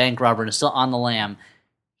alleged as a bank robber and is still on the lam.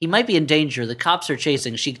 He might be in danger. The cops are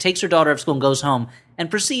chasing. She takes her daughter out of school and goes home and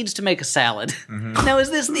proceeds to make a salad. Mm-hmm. Now, is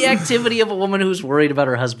this the activity of a woman who's worried about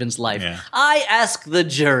her husband's life? Yeah. I ask the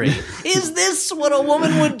jury, is this what a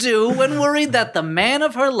woman would do when worried that the man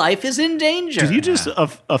of her life is in danger? Did you just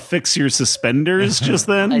affix your suspenders just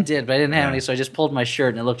then? I did, but I didn't have any, so I just pulled my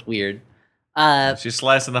shirt and it looked weird. She's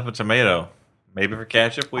slicing up a tomato. Maybe for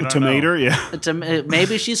ketchup? We don't know. Yeah.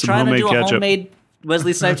 Maybe she's trying to do a homemade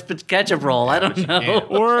Wesley Snipes ketchup roll. I don't know.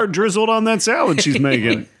 Or drizzled on that salad she's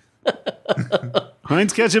making.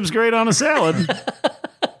 Heinz ketchup's great on a salad.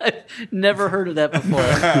 I've never heard of that before.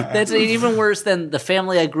 That's even worse than the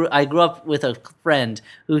family I grew up with a friend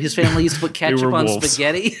who his family used to put ketchup on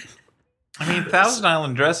spaghetti. I mean, Thousand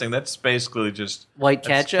Island dressing, that's basically just white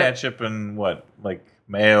ketchup. Ketchup and what? Like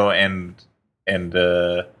mayo and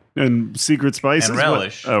secret spices? And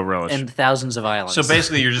relish. Oh, relish. And thousands of islands. So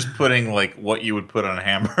basically you're just putting like what you would put on a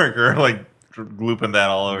hamburger, like glooping that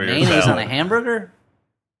all over your salad. Mayonnaise on a hamburger?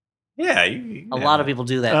 Yeah, a lot of people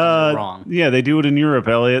do that. And they're wrong. Yeah, they do it in Europe,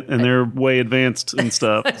 Elliot, and they're way advanced and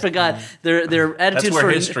stuff. I forgot their attitude. That's where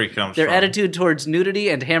history comes their from. attitude towards nudity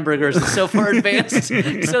and hamburgers is so far advanced,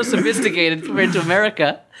 so sophisticated compared to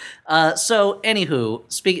America. So,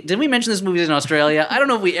 anywho, did we mention this movie's in Australia? I don't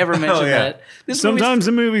know if we ever mentioned that. Sometimes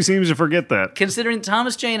the movie seems to forget that. Considering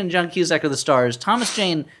Thomas Jane and John Cusack are the stars, Thomas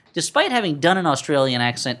Jane, despite having done an Australian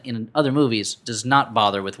accent in other movies, does not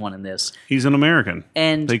bother with one in this. He's an American,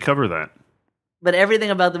 and they cover that. But everything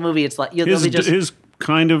about the movie, it's like his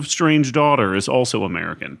kind of strange daughter is also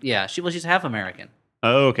American. Yeah, she's half American.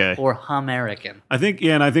 Oh, okay. Or American. I think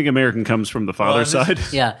American comes from the father's side.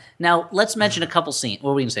 Yeah. Now, let's mention a couple scenes.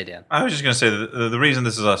 What were you going to say, Dan? I was just going to say that the reason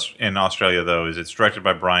this is in Australia, though, is it's directed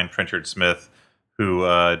by Brian Trenchard Smith, who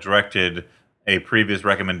directed a previous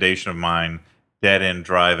recommendation of mine, Dead End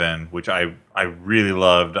Drive-In, which I really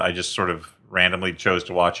loved. I just sort of randomly chose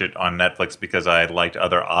to watch it on Netflix because I liked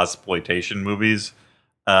other Ozploitation movies.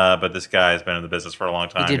 But this guy has been in the business for a long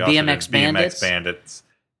time. He did BMX Bandits. BMX Bandits.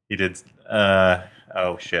 He did...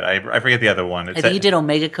 oh shit! I forget the other one. I think he did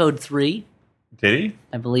Omega Code 3. Did he?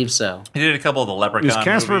 I believe so. He did a couple of the Leprechaun Is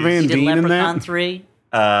Casper movies. Van He did Dien in Leprechaun that? 3.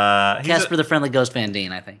 Casper the Friendly Ghost Van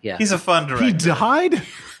Dien, I think. Yeah, He's a fun director. He died?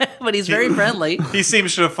 but he's very friendly. He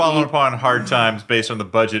seems to have fallen upon hard times based on the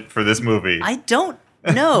budget for this movie. I don't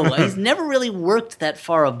know. He's never really worked that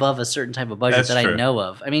far above a certain type of budget That's that true. I know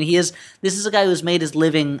of. I mean, this is a guy who's made his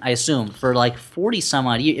living, I assume, for like 40 some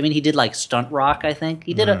odd years. I mean, he did like Stunt Rock, I think.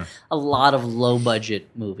 He did a lot of low budget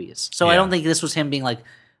movies. So I Yeah. don't think this was him being like,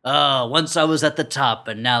 oh, once I was at the top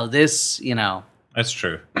and now this, That's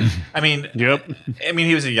true. I mean, Yep.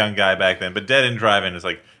 he was a young guy back then, but Dead End Drive-In is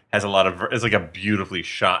like has a lot of it's like a beautifully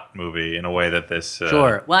shot movie in a way that this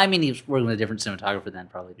Sure. Well, I mean, he was working with a different cinematographer then,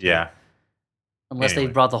 probably. Too. Yeah. Unless Anyway.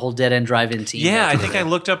 they brought the whole Dead End Drive-In team. Yeah, back I think I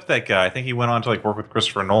looked up that guy. I think he went on to like work with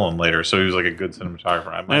Christopher Nolan later, so he was like a good cinematographer.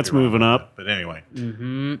 I might That's be wrong moving about up. that, but anyway.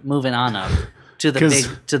 Moving on up to the 'Cause-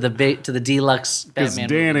 to the deluxe Because Batman.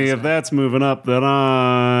 Danny, movies. if that's moving up, then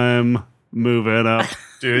I'm moving up.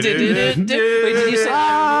 Wait, did you say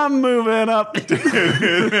I'm moving up. that's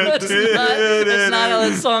not how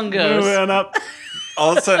that song goes? Moving up.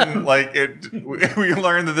 All of a sudden, like we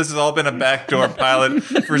learned that this has all been a backdoor pilot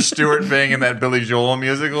for Stuart being in that Billy Joel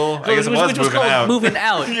musical. I guess it was Which was moving called out. Moving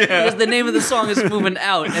Out. Because the name of the song is Moving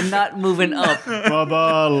Out and not Moving Up. A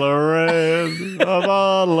bottle of red, a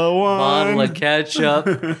bottle of wine. Bottle of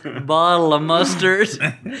ketchup, bottle of mustard.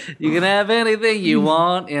 You can have anything you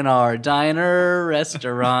want in our diner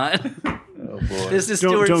restaurant. Oh boy. This is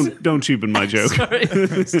Stuart's. Don't cheapen my joke. Sorry.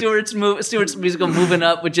 Stuart's musical Moving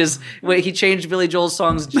Up, which is where he changed Billy Joel's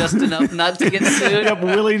songs just enough not to get sued. Yep,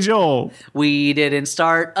 Willie Joel. We didn't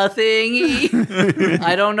start a thingy.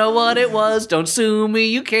 I don't know what it was. Don't sue me.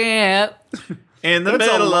 You can't. In the That's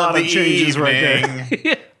a middle lot of of the changes evening, right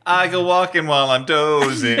there. I go walking while I'm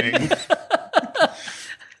dozing.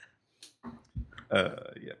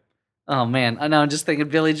 Yeah. Oh man, I know. I'm just thinking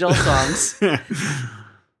Billy Joel songs.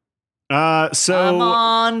 So I'm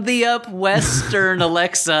on the up western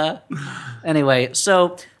Alexa. Anyway,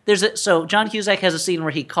 so John Cusack has a scene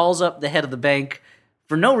where he calls up the head of the bank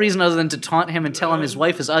for no reason other than to taunt him and tell him his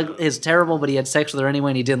wife is terrible, but he had sex with her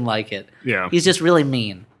anyway and he didn't like it. Yeah. He's just really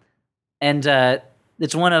mean, and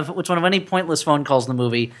it's one of any pointless phone calls in the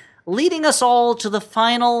movie, leading us all to the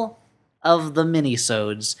final of the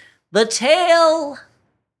minisodes, the tale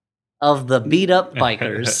of the beat up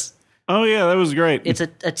bikers. Oh yeah, that was great. It's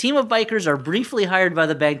a team of bikers are briefly hired by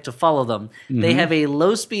the bank to follow them. They have a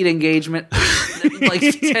low-speed engagement, like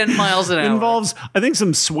 10 miles an hour. Involves, I think,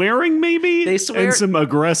 some swearing, maybe, They swear- and some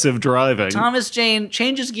aggressive driving. Thomas Jane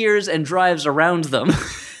changes gears and drives around them,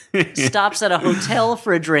 stops at a hotel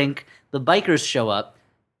for a drink. The bikers show up,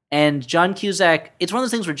 and John Cusack... It's one of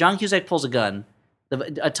those things where John Cusack pulls a gun.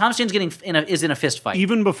 Thomas Jane's is in a fist fight.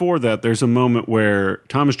 Even before that, there's a moment where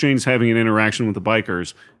Thomas Jane's having an interaction with the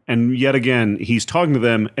bikers, and yet again, he's talking to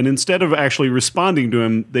them, and instead of actually responding to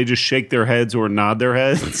him, they just shake their heads or nod their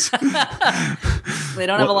heads. They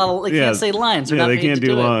don't have a lot of... They can't say lines. They're Yeah, not they paid can't to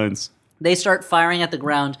do it. lines. They start firing at the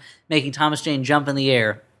ground, making Thomas Jane jump in the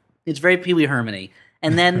air. It's very Pee Wee Hermione.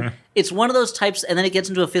 And then it's one of those types, and then it gets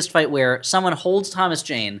into a fist fight where someone holds Thomas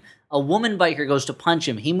Jane. A woman biker goes to punch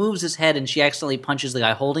him. He moves his head, and she accidentally punches the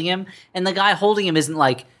guy holding him. And the guy holding him isn't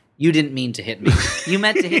like, you didn't mean to hit me. You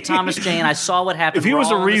meant to hit Thomas Jane. I saw what happened. If he We're was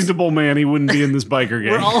a all on the- reasonable man, he wouldn't be in this biker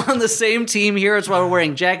gang. We're all on the same team here. It's why we're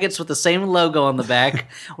wearing jackets with the same logo on the back.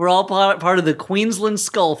 We're all part of the Queensland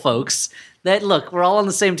Skull folks. Look, we're all on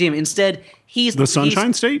the same team. Instead, he's The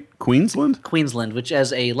Sunshine State? Queensland? Queensland, which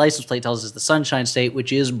as a license plate tells us is the Sunshine State,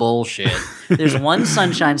 which is bullshit. There's one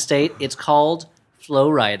Sunshine State. It's called Flo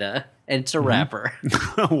Rida, and it's a rapper.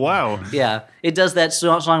 Wow. Yeah, it does that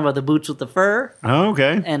song about the boots with the fur, Oh,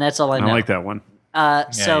 okay. and that's all I know. I like that one. Yeah,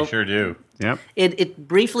 So you sure do. Yep. it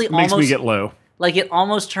briefly Makes almost me get low. like it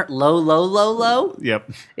almost turned low.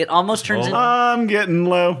 Yep. It almost turns into I'm getting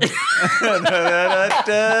low.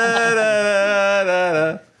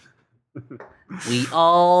 we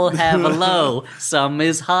all have a low. Some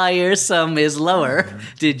is higher, some is lower.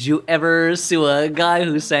 Did you ever sue a guy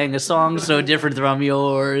who sang a song so different from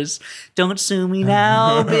yours? Don't sue me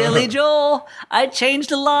now, Billy Joel. I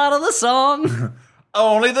changed a lot of the song.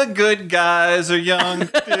 Only the good guys are young.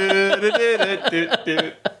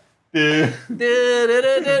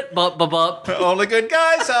 Bup, bup, bup. Only good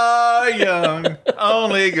guys are young.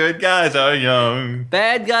 Only good guys are young.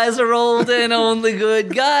 Bad guys are old and only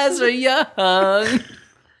good guys are young. Mr.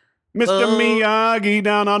 Miyagi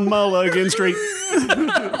down on Mulligan Street.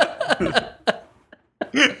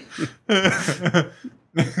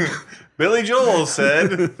 Billy Joel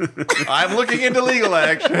said, I'm looking into legal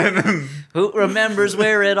action. Who remembers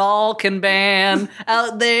where it all can ban?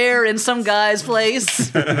 Out there in some guy's place.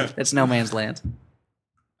 That's no man's land.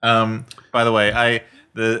 By the way,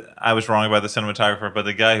 I was wrong about the cinematographer, but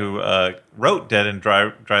the guy who wrote Dead End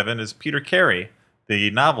Drive-In is Peter Carey,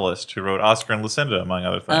 the novelist who wrote Oscar and Lucinda, among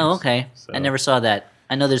other things. Oh, okay. So- I never saw that.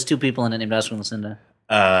 I know there's two people in it named Oscar and Lucinda.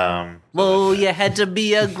 So You had to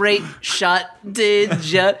be a great shot, did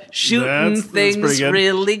ya? Shooting That's pretty things good.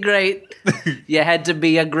 really great. You had to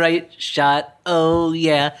be a great shot, oh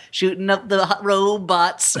yeah. Shooting up the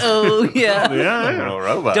robots, oh yeah. Yeah. no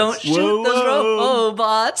robots. Don't shoot Whoa, those whoa.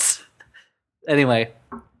 robots. Anyway.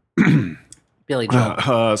 Billy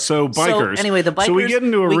Joel. So bikers. anyway, the So we bikers- get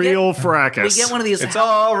into a we get- real fracas. We get one of these. It's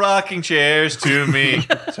all rocking chairs to me.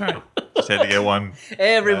 Sorry, just had to get one.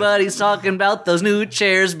 Everybody's talking about those new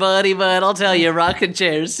chairs, buddy, but I'll tell you, rocking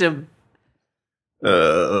chairs. Boy.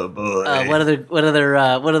 What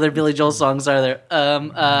other Billy Joel songs are there?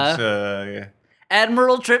 Yeah.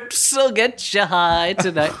 Admiral Trips will get you high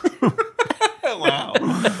tonight. Wow.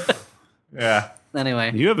 Yeah.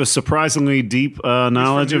 Anyway, You have a surprisingly deep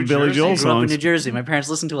knowledge New of Billy Jersey. Joel I grew up in songs. New Jersey. My parents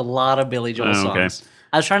listened to a lot of Billy Joel Oh, okay. songs.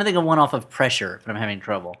 I was trying to think of one off of Pressure, but I'm having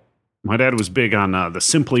trouble. My dad was big on the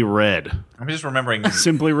Simply Red. I'm just remembering.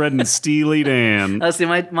 Simply Red and Steely Dan. Let's see,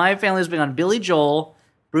 my family was big on Billy Joel,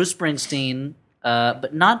 Bruce Springsteen,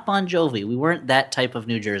 but not Bon Jovi. We weren't that type of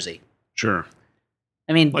New Jersey. Sure.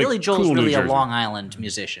 I mean, Like Billy Joel's cool New really a Jersey. Long Island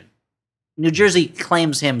musician. New Jersey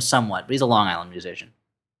claims him somewhat, but he's a Long Island musician.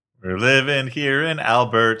 We're living here in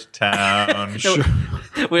Albert Town.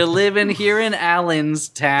 We're living here in Allen's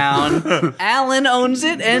town. Allen owns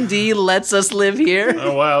it, and he lets us live here.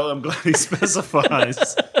 Oh, wow. I'm glad he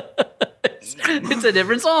specifies. It's a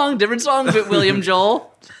different song, but William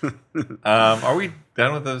Joel. Are we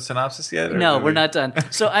done with the synopsis yet? or No, do we're we- not done.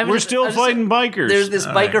 So We're still fighting bikers. There's this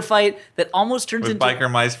biker fight that almost turns With into biker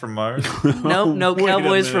mice from Mars? no Wait a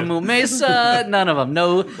cowboys from minute. Moo Mesa, none of them.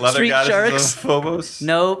 No Leather street goddesses sharks. of Phobos?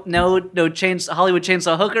 No Hollywood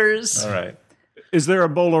chainsaw hookers All right. Is there a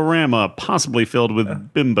Bolorama possibly filled with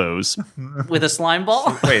bimbos? with a slime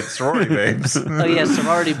ball. Wait, sorority babes. Oh yeah,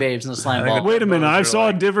 sorority babes and the slime think ball. Wait a minute. I saw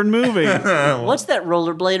a different movie. What's that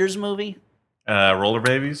Rollerbladers movie? Roller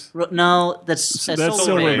babies? No, that's That's Solar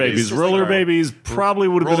Solar Babies. Babies. It's Roller like- Babies probably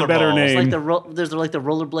would have been a better Rollerballs. It's like name. there's like the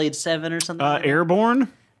Rollerblade 7 or something.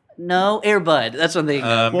 Airborne? No, Airbud. That's what I'm thinking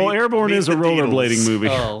of. Well, Airborne is a rollerblading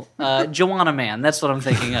movie. Joanna Man. That's what I'm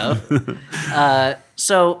thinking of.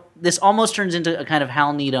 So this almost turns into a kind of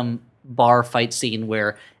Hal Needham bar fight scene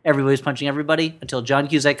where everybody's punching everybody until John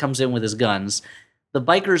Cusack comes in with his guns. The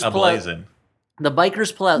bikers pull out. Ablazing. The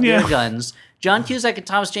bikers pull out Yeah. their guns. John Cusack and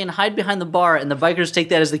Thomas Jane hide behind the bar, and the bikers take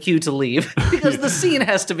that as the cue to leave because the scene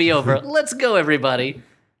has to be over. Let's go, everybody.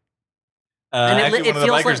 And it Actually, feels one of the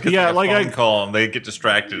bikers like- gets Yeah, like a like phone I- call and they get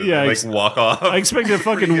distracted and Yeah, they walk off. I expected a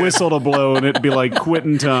fucking whistle to blow and it'd be like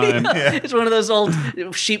quitting time. It's one of those old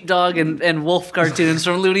sheepdog and wolf cartoons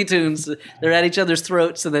from Looney Tunes. They're at each other's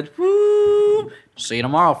throats, and then whoo! See you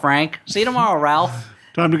tomorrow, Frank. See you tomorrow, Ralph.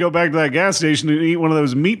 Time to go back to that gas station and eat one of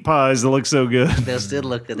those meat pies that look so good. Those did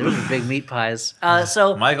look good. Those were big meat pies.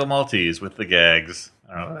 So Michael Maltese with the gags.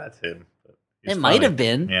 I don't know if that's him. But he's it might funny. have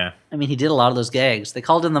been. Yeah. I mean, he did a lot of those gags. They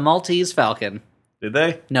called him the Maltese Falcon. Did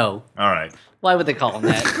they? No. All right. Why would they call him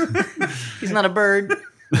that? He's not a bird.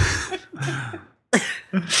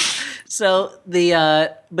 So but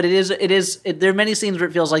there are many scenes where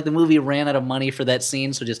it feels like the movie ran out of money for that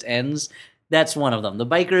scene, so it just ends. That's one of them. The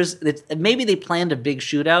bikers, maybe they planned a big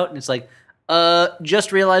shootout, and it's like,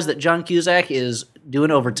 just realized that John Cusack is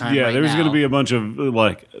doing overtime. Yeah, right there's now. going to be a bunch of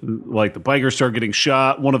like the bikers start getting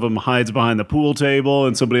shot. One of them hides behind the pool table,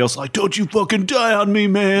 and somebody else like, "Don't you fucking die on me,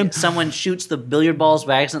 man!" Someone shoots the billiard balls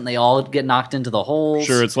by accident. They all get knocked into the holes.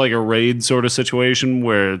 Sure, it's like a raid sort of situation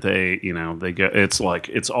where they get. It's like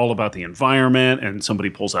it's all about the environment, and somebody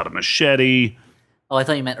pulls out a machete. Oh, I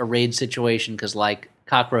thought you meant a raid situation because like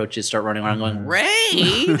cockroaches start running around going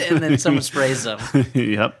raid, and then someone sprays them.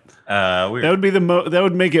 Yep. Weird. That would be that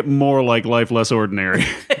would make it more like Life Less Ordinary.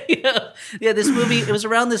 Yeah, this movie, it was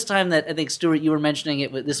around this time that I think, Stuart, you were mentioning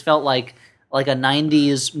it, but this felt like a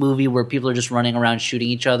 90s movie where people are just running around shooting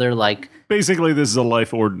each other, like Basically, this is a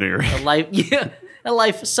Life Ordinary. a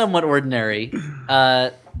life somewhat ordinary.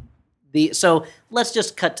 So let's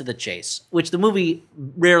just cut to the chase, which the movie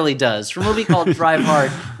rarely does. For a movie called Drive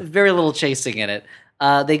Hard, very little chasing in it.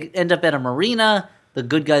 They end up at a marina. The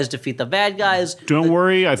good guys defeat the bad guys. Don't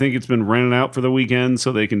worry, I think it's been rented out for the weekend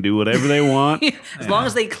so they can do whatever they want. As long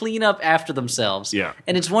as they clean up after themselves. Yeah.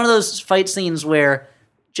 And it's one of those fight scenes where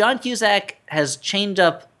John Cusack has chained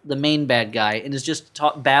up the main bad guy and is just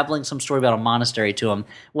babbling some story about a monastery to him,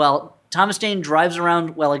 while Thomas Jane drives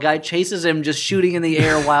around while a guy chases him, just shooting in the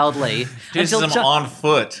air wildly. Chases him on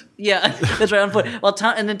foot. Yeah, that's right, on foot. Well,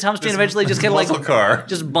 and then Thomas Jane eventually just kind of muscle car.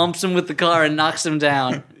 just bumps him with the car and knocks him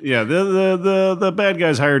down. Yeah, the bad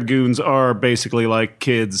guys hired goons are basically like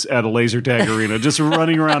kids at a laser tag arena, just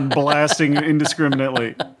running around blasting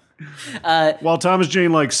indiscriminately. While Thomas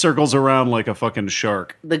Jane like circles around like a fucking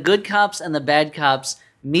shark. The good cops and the bad cops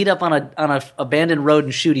meet up on a abandoned road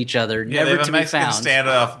and shoot each other, Yeah, they never have to a be Mexican found.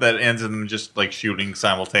 standoff that ends in them just like shooting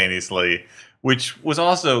simultaneously, which was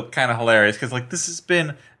also kind of hilarious because like this has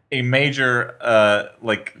been a major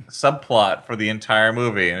like subplot for the entire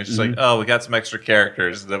movie, and it's just like, oh, we got some extra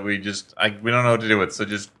characters that we don't know what to do with, so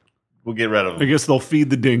we'll get rid of I them. guess they'll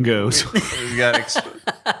feed the dingoes. We got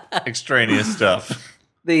extraneous stuff.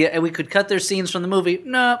 And we could cut their scenes from the movie.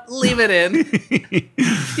 No, leave it in.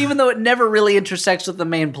 Even though it never really intersects with the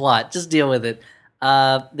main plot. Just deal with it.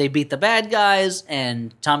 They beat the bad guys,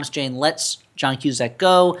 and Thomas Jane lets John Cusack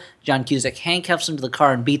go. John Cusack handcuffs him to the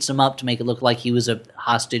car and beats him up to make it look like he was a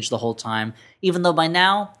hostage the whole time. Even though by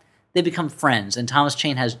now, they become friends, and Thomas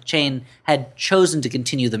Jane had chosen to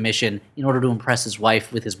continue the mission in order to impress his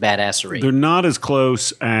wife with his badassery. They're not as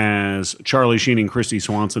close as Charlie Sheen and Christy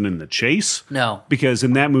Swanson in The Chase. No. Because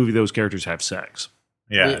in that movie, those characters have sex.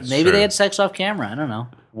 Yeah, Maybe they had sex off camera. I don't know.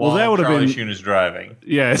 Well, that would have Charlie been- Sheen is driving.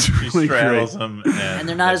 Yeah, it's He really straddles great. him, And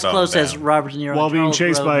they're not they as bump close down. as Robert De Niro While and being Charles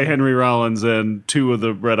chased by Grodin. Henry Rollins and two of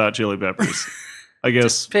the Red Hot Chili Peppers. I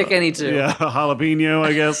guess. Pick any two. Yeah, jalapeno,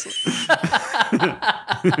 I guess.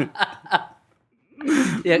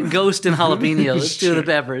 Yeah, Ghost and Jalapenos, two of the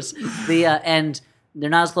peppers. And they're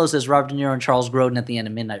not as close as Robert De Niro and Charles Grodin at the end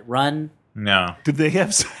of Midnight Run. No. Did they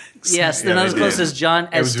have sex? Yes, they're Yeah, not they as close did. as John.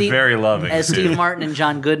 It was very loving, as too. Steve Martin and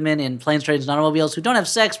John Goodman in Planes, Trains, and Automobiles, who don't have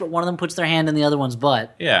sex, but one of them puts their hand in the other one's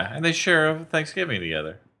butt. Yeah, and they share Thanksgiving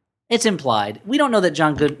together. It's implied. We don't know that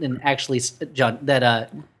John Goodman actually John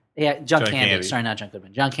Candy. Candy. Sorry, not John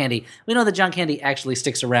Goodman. John Candy. We know that John Candy actually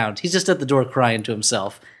sticks around. He's just at the door crying to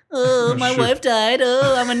himself. Oh, my wife died.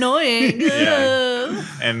 Oh, I'm annoying. Yeah.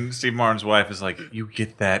 Oh. And Steve Martin's wife is like, you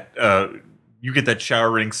get that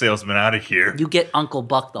shower ring salesman out of here. You get Uncle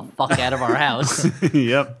Buck the fuck out of our house.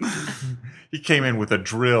 Yep. He came in with a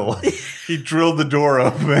drill. He drilled the door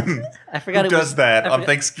open. I forgot Who does that on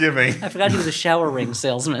Thanksgiving? I forgot he was a shower ring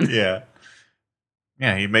salesman. Yeah.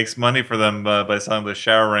 Yeah, he makes money for them by selling the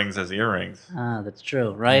shower rings as earrings. Ah, that's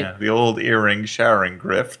true, right? Yeah, the old earring showering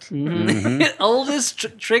grift.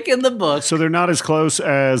 Oldest trick in the book. So they're not as close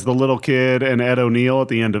as the little kid and Ed O'Neill at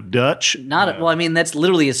the end of Dutch. Well, I mean, that's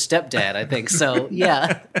literally his stepdad, I think. So,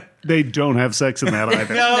 yeah. They don't have sex in that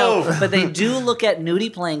either. No, but they do look at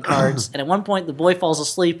nudie playing cards, and at one point the boy falls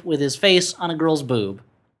asleep with his face on a girl's boob.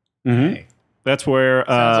 Hey, That's where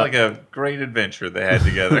sounds like a great adventure they had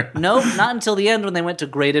together. Nope, not until the end when they went to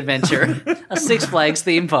Great Adventure, a Six Flags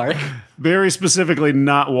theme park. very specifically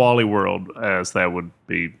not Wally World, as that would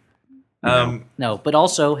be. No, but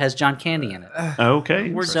also has John Candy in it.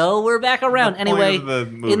 Okay. So we're back around. The Anyway, point of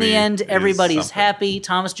the movie in the end, is everybody's something. happy.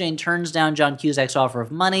 Thomas Jane turns down John Cusack's offer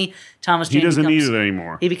of money. Thomas He Jane doesn't becomes, need it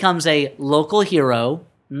anymore. He becomes a local hero.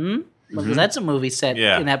 Because that's a movie set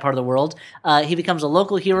Yeah. in that part of the world. He becomes a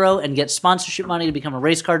local hero and gets sponsorship money to become a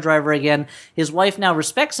race car driver again. His wife now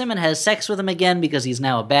respects him and has sex with him again because he's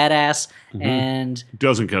now a badass. And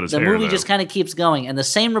Doesn't cut his the hair, movie though. just kind of keeps going. And the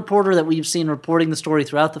same reporter that we've seen reporting the story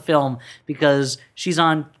throughout the film, because she's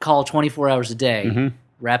on call 24 hours a day,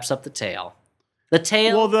 wraps up the tale. The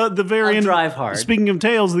tale the very of end, Drive Hard. Speaking of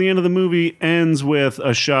tales, the end of the movie ends with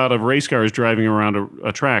a shot of race cars driving around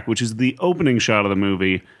a track, which is the opening shot of the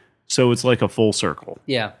movie. So it's like a full circle.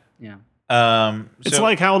 Yeah. It's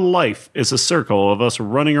like how life is a circle of us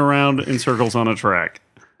running around in circles on a track.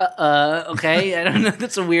 Okay, I don't know.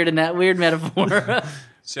 That's a weird metaphor.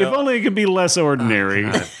 So, If only it could be less ordinary,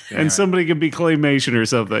 and somebody could be claymation or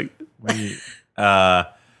something.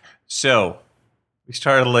 So we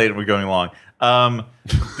started late and we're going long.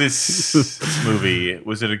 This movie,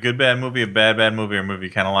 was it a good bad movie, a bad movie, or a movie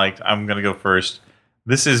you kind of liked? I'm gonna go first.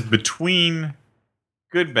 This is between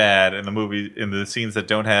good bad in the movie, in the scenes that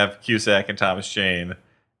don't have Cusack and Thomas Jane,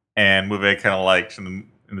 and movie I kind of liked in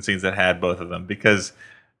the scenes that had both of them. Because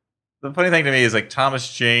the funny thing to me is, like,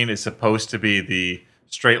 Thomas Jane is supposed to be the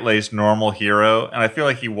straight-laced normal hero, and I feel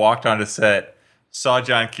like he walked onto set, saw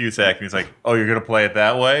John Cusack, and he's like, "Oh, you're gonna play it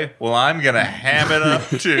that way? Well, I'm gonna ham it up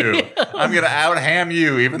too. I'm gonna out-ham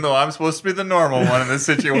you, even though I'm supposed to be the normal one in this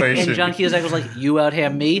situation." And John Cusack was like, "You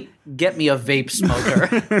out-ham me? Get me a vape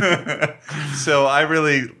smoker." So I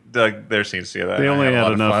really dug their scenes together. They only had a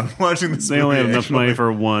lot enough. of fun watching this. They only movie, had enough actually. money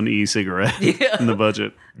for one e-cigarette in the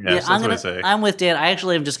budget. Yes, that's what I say. I'm with Dan. I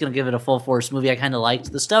actually am just going to give it a full force movie. I kind of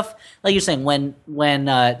liked the stuff, like you're saying, when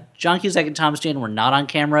John Cusack and Thomas Jane were not on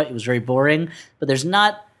camera, it was very boring. But there's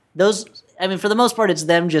not those. I mean, for the most part, it's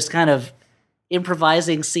them just kind of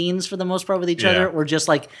improvising scenes for the most part with each other, or just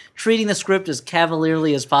like treating the script as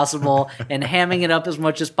cavalierly as possible and hamming it up as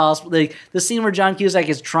much as possible. The scene where John Cusack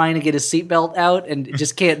is trying to get his seatbelt out and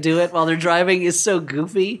just can't do it while they're driving is so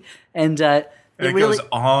goofy. And it really goes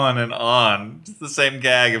on and on. It's the same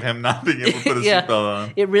gag of him not being able to put his seatbelt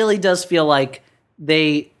on. It really does feel like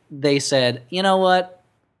they said, you know what?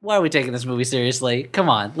 Why are we taking this movie seriously? Come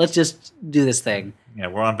on, let's just do this thing. Yeah,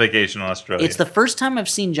 we're on vacation in Australia. It's the first time I've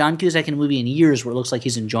seen John Cusack in a movie in years where it looks like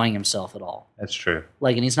he's enjoying himself at all. That's true.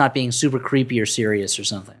 Like, and he's not being super creepy or serious or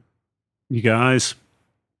something. You guys,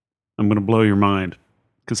 I'm going to blow your mind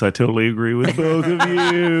because I totally agree with both of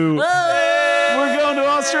you. We're going to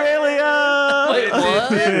Australia. Wait,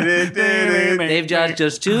 what? They've got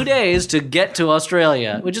just 2 days to get to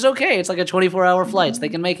Australia, which is okay. It's like a 24-hour flight, so they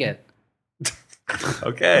can make it.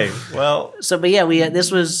 Okay, well. So, but yeah, this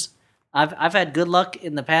was. I've had good luck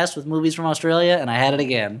in the past with movies from Australia, and I had it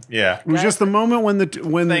again. Yeah. It was just the moment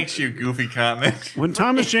when Thanks, you goofy continent. When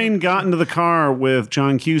Thomas Jane got into the car with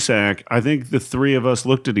John Cusack, I think the three of us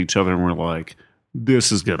looked at each other and were like,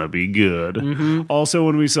 this is going to be good. Mm-hmm. Also,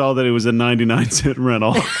 when we saw that it was a 99-cent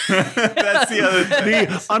rental. That's the other thing.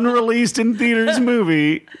 The unreleased in theaters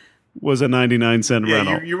movie was a 99-cent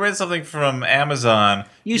rental. You read something from Amazon.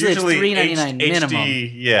 Usually it's $3.99 minimum.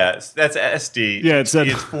 HD, yes, that's SD. Yeah, it said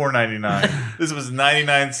it's $4.99. This was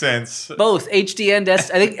 99 cents. Both HD and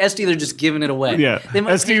SD. I think SD, they're just giving it away. Yeah,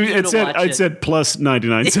 SD. It said it. plus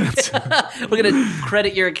 99 cents. We're gonna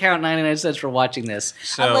credit your account 99 cents for watching this.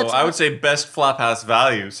 So I would say best Flophouse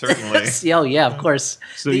value, certainly. Oh yeah, of course.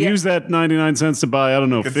 So use that 99 cents to buy, I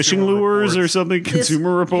don't know, fishing lures or something.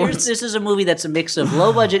 Consumer Reports. This is a movie that's a mix of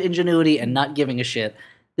low budget ingenuity and not giving a shit.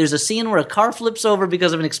 There's a scene where a car flips over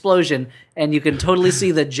because of an explosion, and you can totally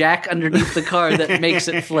see the jack underneath the car that makes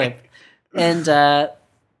it flip. And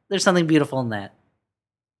there's something beautiful in that.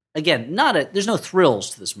 Again, there's no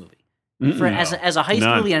thrills to this movie. As a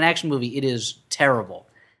heist movie and an action movie, it is terrible.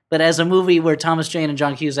 But as a movie where Thomas Jane and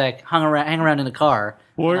John Cusack hang around in a car,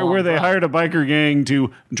 where they hired a biker gang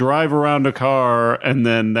to drive around a car, and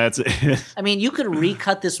then that's it. I mean, you could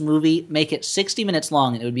recut this movie, make it 60 minutes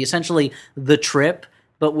long, and it would be essentially The Trip,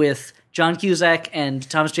 but with John Cusack and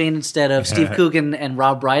Thomas Jane instead of Steve Coogan and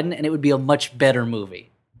Rob Brydon, and it would be a much better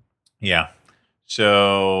movie. Yeah.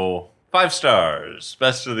 So 5 stars,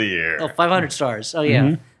 best of the year. Oh, 500 stars. Oh,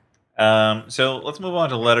 yeah. Mm-hmm. So let's move on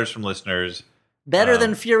to letters from listeners. Better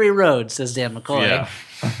than Fury Road, says Dan McCoy.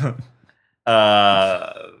 Yeah.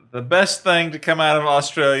 The best thing to come out of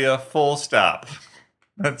Australia, full stop.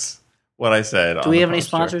 That's what I said. Do we have any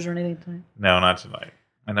sponsors or anything tonight? No, not tonight.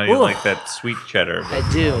 I know you like that sweet cheddar. I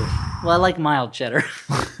do. Well, I like mild cheddar.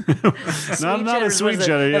 not a sweet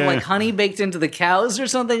cheddar, yeah. Like honey baked into the cows or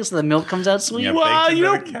something, so the milk comes out sweet. Yeah, Wow, you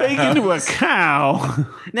don't bake into a cow.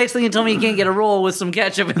 Next thing you told me, you can't get a roll with some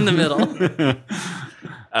ketchup in the middle.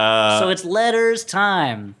 So it's letters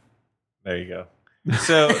time. There you go.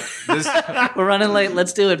 So we're running late.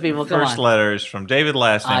 Let's do it, people. Come first on. letters from David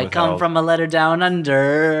last name I come from a letter down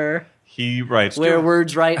under. He writes where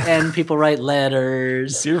words write and people write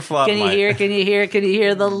letters. Dear Flop, can you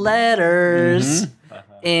hear the letters?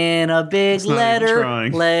 Mm-hmm. In a big letter,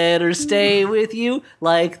 letters stay with you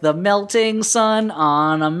like the melting sun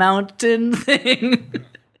on a mountain thing.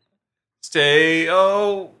 Stay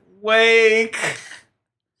Wake.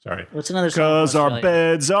 Sorry. What's another song? Because our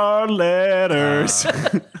beds are letters.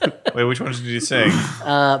 Wait, which ones did you sing?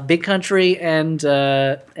 Big Country and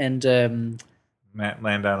Land Down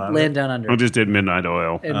Under. Land Down Under. I just did Midnight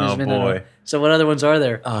Oil. And Oh, there's Midnight boy. Oil. So what other ones are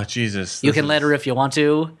there? Oh, Jesus. You can letter if you want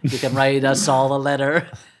to. You can write us all a letter.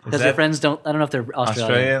 Because your that friends don't. I don't know if they're Australian.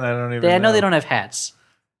 Australian? I don't even I know know. they don't have hats,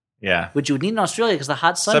 Yeah. which you would need in Australia because the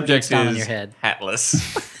hot sun Subject beats down on is your head. hatless.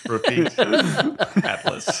 Repeat.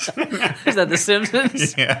 Hatless. Is that The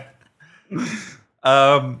Simpsons? Yeah.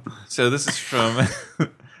 So this is from.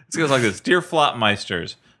 This goes like this: Dear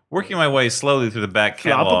Flopmeisters, working my way slowly through the back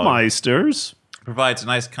catalog Flopmeisters. provides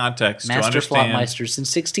nice context to Master understand Flopmeister since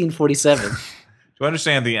 1647. to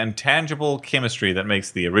understand the intangible chemistry that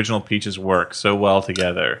makes the original Peaches work so well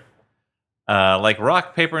together. Like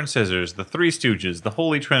rock, paper, and scissors, the Three Stooges, the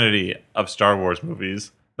Holy Trinity of Star Wars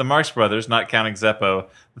movies, the Marx Brothers, not counting Zeppo,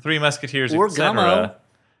 the Three Musketeers, Or etc. Gummo.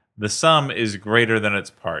 The sum is greater than its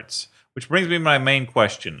parts. Which brings me to my main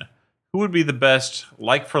question. Who would be the best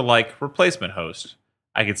like-for-like replacement host?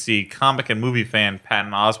 I could see comic and movie fan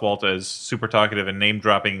Patton Oswalt as super talkative and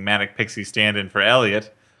name-dropping manic pixie stand-in for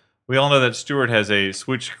Elliott. We all know that Stuart has a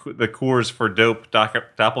switch the Coors for dope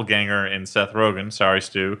doppelganger in Seth Rogen. Sorry,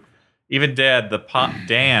 Stu. Even Dan, the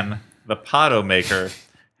Potto maker,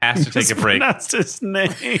 has to take a break. That's his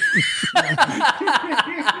name.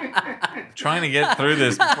 Trying to get through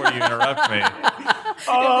this before you interrupt me.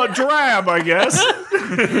 Drab, I guess.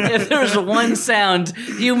 If there's one sound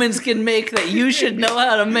humans can make that you should know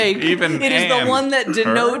how to make, Even it is the and one that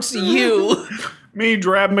denotes you. Me,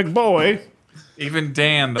 Drab McBoy. Even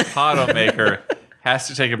Dan, the Potto maker, has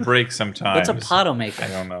to take a break sometimes. What's a Potto maker? I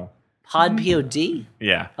don't know. Pod P-O-D?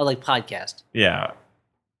 Yeah. Oh, like podcast. Yeah.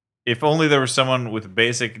 If only there was someone with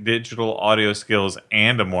basic digital audio skills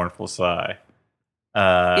and a mournful sigh.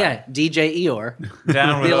 Yeah, DJ Eeyore.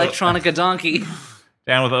 Down The with Electronica Donkey.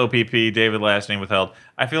 Down with OPP, David last name withheld.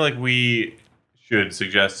 I feel like we should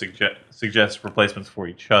suggest replacements for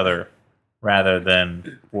each other rather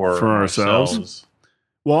than for ourselves.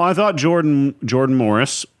 Well, I thought Jordan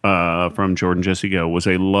Morris from Jordan Jesse Go was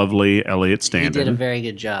a lovely Elliott He stand-in. did a very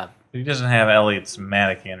good job. He doesn't have Elliott's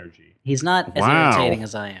manic energy. He's not as Wow. irritating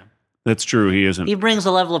as I am. That's true. He isn't. He brings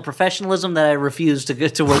a level of professionalism that I refuse to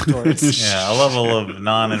get to work towards. Yeah, a level of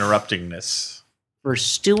non-interruptingness. For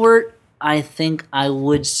Stuart, I think I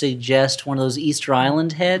would suggest one of those Easter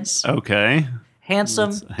Island heads. Okay.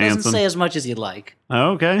 Handsome. That's Doesn't handsome. say as much as you'd like.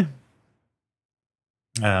 Okay.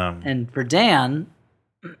 And for Dan,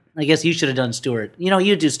 I guess you should have done Stuart. You know,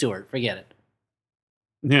 you do Stuart. Forget it.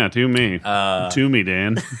 Yeah, to me. To me,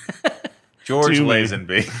 Dan. George To me.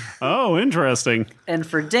 Lazenby. Oh, interesting. And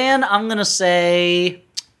for Dan, I'm going to say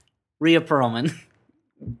Rhea Perlman.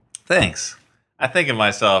 Thanks. I think of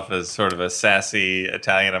myself as sort of a sassy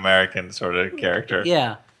Italian-American sort of character.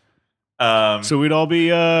 Yeah. So we'd all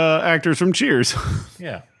be actors from Cheers.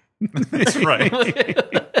 Yeah. That's right.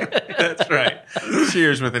 That's right.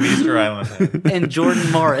 Cheers with an Easter Island head. And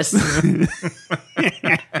Jordan Morris.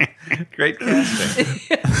 Great casting.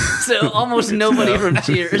 So almost nobody from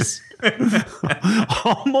Cheers.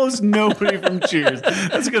 Almost nobody from Cheers.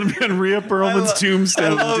 That's going to be on Rhea Perlman's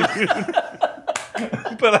tombstone.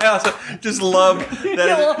 But I also just love that.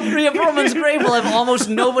 Yeah, well, Rhea Perlman's grave will have almost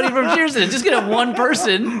nobody from Cheers in it. Just gonna have one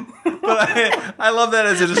person. But I love that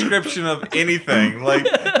as a description of anything. Like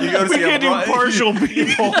you go to We see can't do partial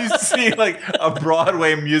people. You see like a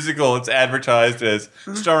Broadway musical. It's advertised as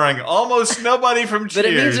starring almost nobody from Cheers. But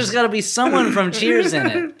it means there's got to be someone from Cheers in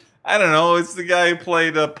it. I don't know. It's the guy who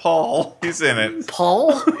played Paul. He's in it. Paul?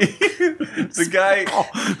 the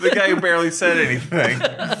guy who barely said anything.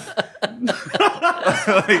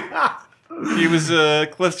 Like, he was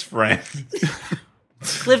Cliff's friend.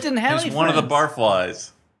 Cliff didn't have He was any one of the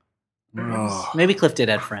friends. barflies. Maybe Cliff did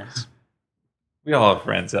have friends. We all have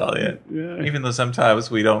friends, Elliot. Yeah. Even though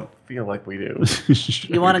sometimes we don't feel like we do.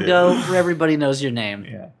 You want to do. go where everybody knows your name.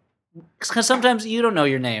 Yeah. Because sometimes you don't know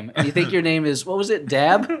your name. And you think your name is, what was it,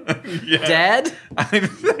 Dab? Yeah. Dad?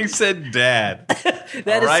 I said dad.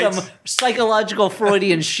 That is Alright. some psychological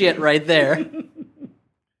Freudian shit right there.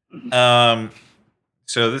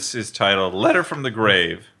 So this is titled Letter from the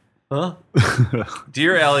Grave. Huh?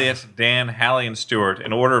 Dear Elliot, Dan, Hallie, and Stuart,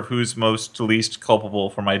 in order of who's most least culpable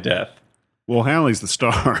for my death. Well, Hallie's the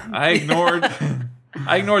star. I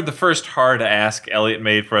ignored the first hard ask Elliot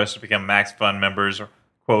made for us to become Max Fun members,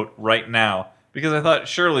 quote, right now, because I thought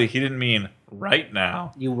surely he didn't mean right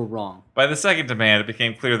now. You were wrong. By the second demand, it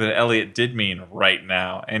became clear that Elliot did mean right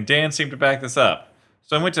now, and Dan seemed to back this up.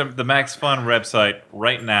 So I went to the Max Fun website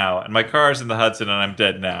right now, and my car is in the Hudson, and I'm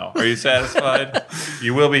dead now. Are you satisfied?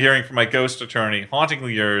 You will be hearing from my ghost attorney,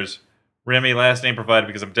 hauntingly yours, Remy, last name provided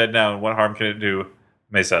because I'm dead now, and what harm can it do?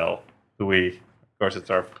 Maisel, who of course, it's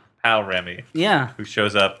our pal Remy. Yeah. Who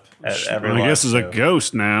shows up at every I guess is a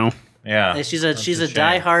ghost now. Yeah. She's a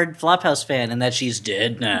diehard Flophouse fan, and that she's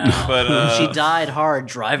dead now. But she died hard,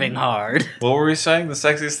 driving hard. What were we saying? The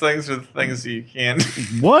sexiest things are the things you can't...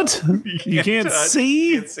 What? You can't touch,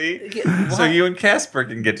 see? You can't see? So you and Casper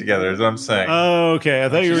can get together, is what I'm saying. Oh, okay. I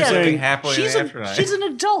thought you were saying... happily She's in the afternight. she's an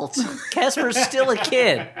adult. Casper's still a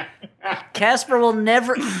kid. Casper will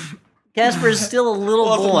never... Casper is still a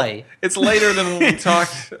little boy. It's later than when we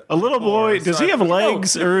talked. A little boy, does he have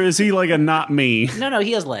legs, or is he like a not me? No,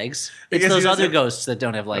 he has legs. It's guess those he other doesn't- ghosts that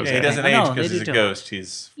don't have legs. Yeah, he doesn't I know, age because they he's a do too. ghost. He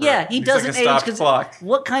he's doesn't like a age stopped because clock.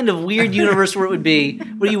 what kind of weird universe where it would be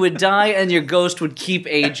where you would die and your ghost would keep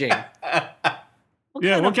aging?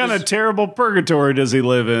 What kind of terrible purgatory does he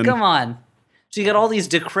live in? Come on. So you got all these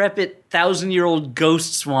decrepit 1,000-year-old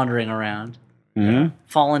ghosts wandering around,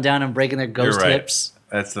 falling down and breaking their ghost You're right. hips.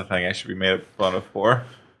 That's the thing I should be made fun of for.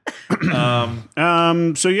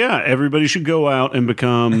 So yeah, everybody should go out and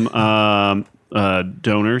become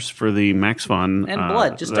donors for the Max Fun. And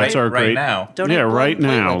blood, just that's donate our right great now. Donate yeah, blood right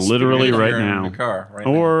now, platelets. literally You're right in now. your car right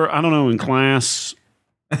Or I don't know, in class,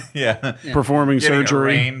 yeah. performing Getting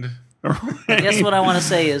surgery. arraigned. I guess what I want to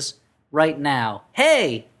say is right now.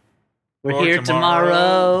 Hey, we're Or here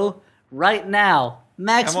tomorrow. Right now.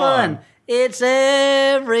 Max Come Fun. on. It's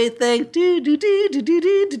everything.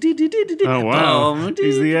 Oh wow, Boom.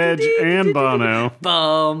 he's the Edge and Bono.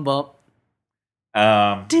 Bum, bum.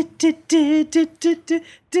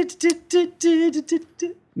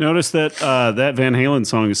 Notice that that Van Halen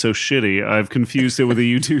song is so shitty. I've confused it with a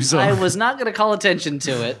U2 song. I was not going to call attention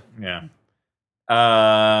to it. Yeah.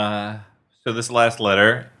 So this last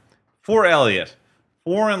letter for Elliott.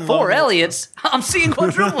 Four Elliots? I'm seeing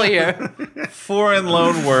quadruple here. Foreign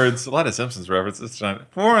loan words. A lot of Simpsons references tonight.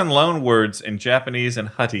 Foreign loan words in Japanese and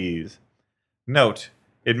Huttese. Note: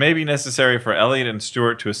 it may be necessary for Elliott and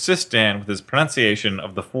Stuart to assist Dan with his pronunciation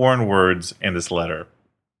of the foreign words in this letter.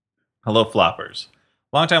 Hello, floppers.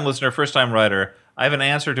 Long-time listener, first-time writer. I have an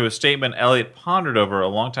answer to a statement Elliott pondered over a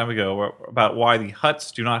long time ago about why the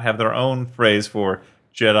Hutts do not have their own phrase for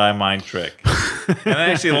Jedi mind trick. And it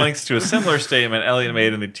actually links to a similar statement Elliott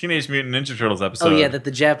made in the Teenage Mutant Ninja Turtles episode. Oh, yeah, that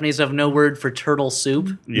the Japanese have no word for turtle soup.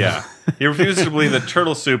 Yeah. He refuses to believe that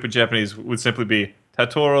turtle soup in Japanese would simply be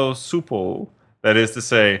tatoro supo. That is to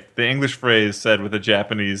say, the English phrase said with a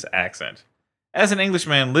Japanese accent. As an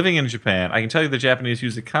Englishman living in Japan, I can tell you the Japanese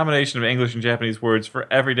use a combination of English and Japanese words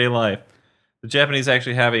for everyday life. The Japanese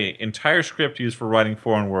actually have an entire script used for writing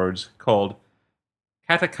foreign words called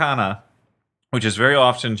katakana, which is very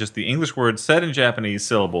often just the English word said in Japanese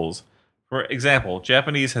syllables. For example,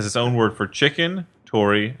 Japanese has its own word for chicken,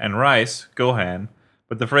 tori, and rice, gohan,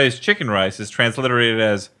 but the phrase chicken rice is transliterated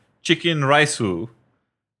as chicken raisu.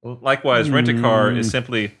 Likewise, rent-a-car is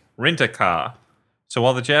simply rent-a-ka. So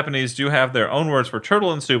while the Japanese do have their own words for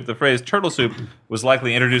turtle and soup, the phrase turtle soup was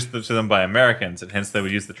likely introduced to them by Americans, and hence they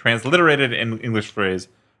would use the transliterated English phrase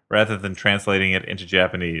rather than translating it into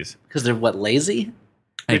Japanese. Because they're, lazy?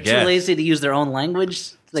 They're too guess. lazy to use their own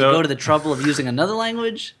language? They So- go to the trouble of using another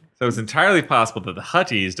language? So it's entirely possible that the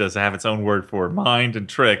Huttese does have its own word for mind and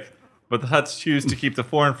trick, but the Hutts choose to keep the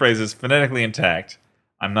foreign phrases phonetically intact.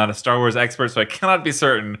 I'm not a Star Wars expert, so I cannot be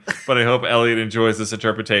certain, but I hope Elliott enjoys this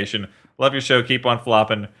interpretation. Love your show. Keep on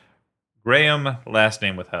flopping. Graham, last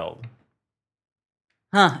name withheld.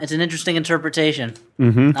 Huh, it's an interesting interpretation.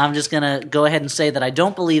 Mm-hmm. I'm just going to go ahead and say that I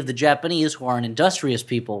don't believe the Japanese, who are an industrious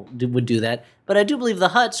people, would do that, but I do believe the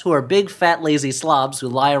Hutts, who are big, fat, lazy slobs who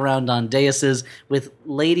lie around on daises with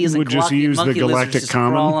ladies and Would just clocky use the monkey lizards galactic just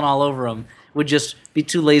common? crawling all over them, would just be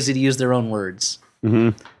too lazy to use their own words. Mm-hmm.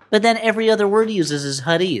 But then every other word he uses is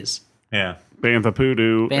Huttese. Yeah. Bantha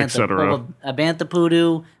Poodoo, etc. Bantha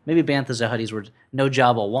Poodoo, maybe Bantha's a Huttese word. No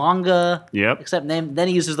Jabawonga. Yep. Except then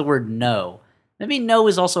he uses the word no. Maybe no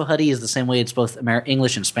is also Huttese the same way it's both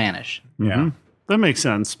English and Spanish. Yeah. That makes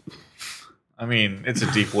sense. I mean, it's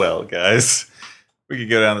a deep well, guys. We could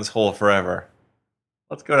go down this hole forever.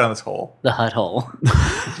 Let's go down this hole. The Hut hole.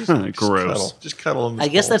 Gross. Just cuddle in this I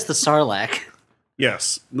guess hole. that's the Sarlacc.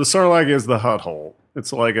 Yes, the Sarlacc is the hut hole.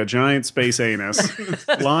 It's like a giant space anus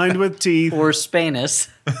lined with teeth. Or Spanus.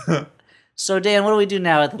 So, Dan, what do we do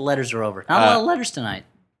now that the letters are over? Not a lot of letters tonight.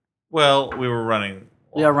 Well, we were running.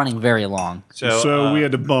 We are running very long. So we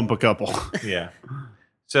had to bump a couple. Yeah.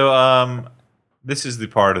 So this is the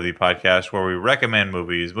part of the podcast where we recommend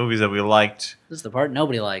movies that we liked. This is the part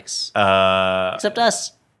nobody likes. Uh, Except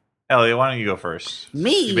us. Elliott, why don't you go first?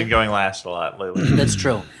 Me? You've been going last a lot lately. That's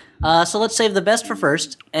true. So let's save the best for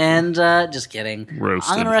first. And just kidding. Roasted.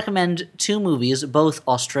 I'm going to recommend 2 movies, both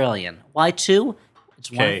Australian. Why 2? It's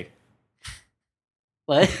K.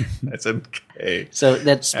 What? That's a K. So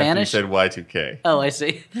that's Spanish? After you said Y2K. Oh, I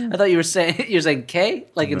see. I thought you were saying K,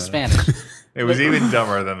 like in Spanish. It was even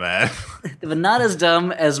dumber than that. But not as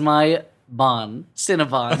dumb as my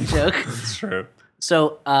Cinnabon joke. It's true.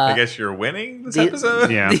 So I guess you're winning this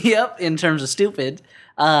episode? Yeah. Yep, in terms of stupid.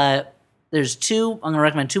 There's 2, I'm going to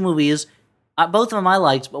recommend 2 movies. Both of them I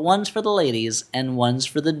liked, but one's for the ladies and one's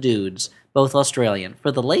for the dudes. Both Australian. For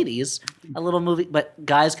the ladies, a little movie, but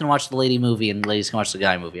guys can watch the lady movie and ladies can watch the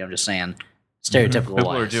guy movie. I'm just saying, stereotypical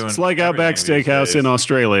People are wise. doing It's like Outback everything these Steakhouse days. in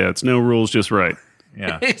Australia. It's no rules, just right.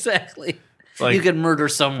 Yeah. Exactly. Like- You could murder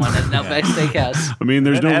someone at an Outback Steakhouse. I mean,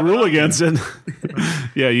 there's And no have an rule onion. against it.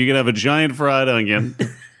 Yeah, you can have a giant fried onion.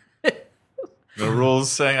 The rules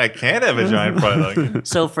saying I can't have a giant fried onion.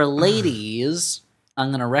 So for ladies, I'm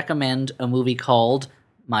going to recommend a movie called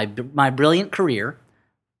My Brilliant Career,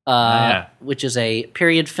 which is a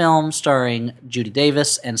period film starring Judy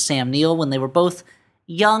Davis and Sam Neill when they were both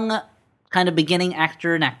young, kind of beginning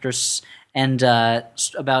actor and actress, and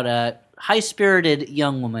about a high-spirited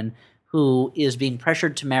young woman who is being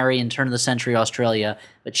pressured to marry in turn-of-the-century Australia,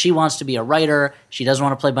 but she wants to be a writer. She doesn't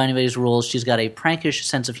want to play by anybody's rules. She's got a prankish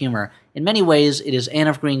sense of humor. In many ways, it is Anne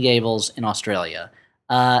of Green Gables in Australia.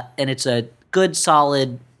 And it's a good,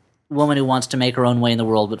 solid woman who wants to make her own way in the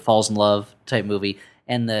world but falls in love type movie.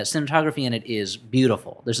 And the cinematography in it is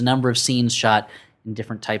beautiful. There's a number of scenes shot in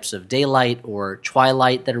different types of daylight or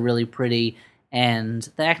twilight that are really pretty, and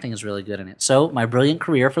the acting is really good in it. So, My Brilliant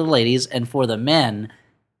Career for the ladies, and for the men,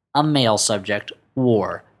 a male subject,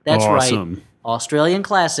 war. That's Awesome. right. Australian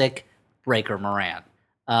classic, Breaker Morant.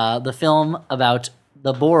 The film about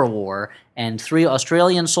the Boer War and 3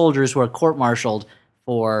 Australian soldiers who are court-martialed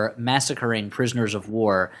for massacring prisoners of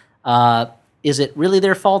war. Is it really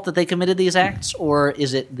their fault that they committed these acts, or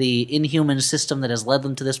is it the inhuman system that has led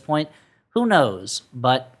them to this point? Who knows?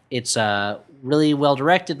 But it's really well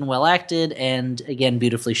directed and well acted, and again,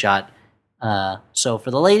 beautifully shot. So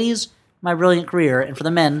for the ladies, My Brilliant Career, and for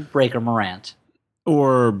the men, Breaker Morant.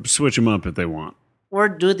 Or switch them up if they want. Or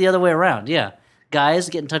do it the other way around, yeah. Guys,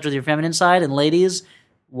 get in touch with your feminine side, and ladies,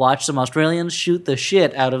 watch some Australians shoot the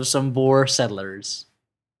shit out of some Boer settlers.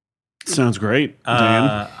 Sounds great,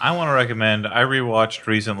 Dan. I want to recommend, I rewatched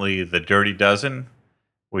recently The Dirty Dozen,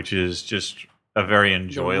 which is just a very The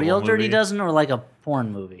enjoyable real movie. Dirty Dozen, or like a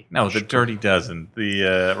porn movie? No, The Dirty Dozen,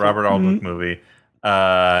 the Robert Aldrich movie.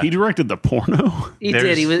 He directed the porno. He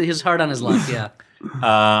did. He was hard on his luck, yeah.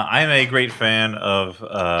 I'm a great fan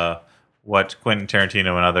of what Quentin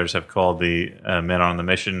Tarantino and others have called the Men on a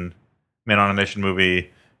Mission movie,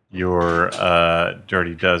 your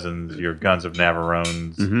Dirty Dozens, your Guns of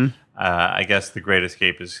Navarrones. Mm-hmm. I guess The Great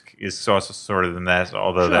Escape is also sort of than that,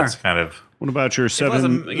 although Sure. that's kind of What about your it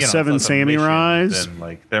wasn't, seven you know, seven it's less a mission samurais? than,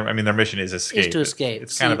 like, their mission is escape. to escape.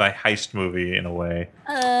 It's kind of a heist movie in a way.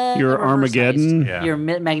 Your Reverse Armageddon? heist. Yeah. Your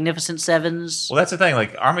Magnificent Sevens. Well, that's the thing.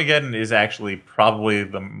 Like, Armageddon is actually probably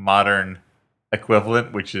the modern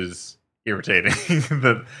equivalent, which is irritating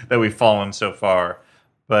that we've fallen so far.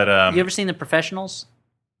 But you ever seen The Professionals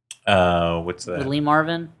what's with that? Lee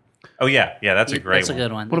Marvin? Oh yeah, that's a great That's one. a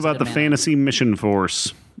good one. What That's a about the good man. Fantasy Mission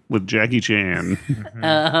Force with Jackie Chan?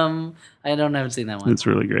 I haven't seen that one. It's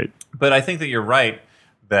really great. But I think that you're right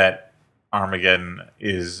that Armageddon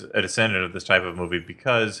is a descendant of this type of movie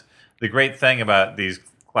because the great thing about these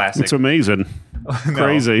classic It's amazing. No,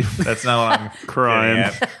 Crazy. That's not what I'm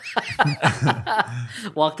Crying. getting at.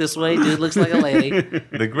 Walk this way, dude looks like a lady.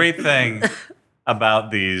 The great thing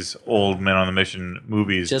about these old Men on the Mission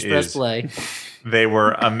movies Just press is play. they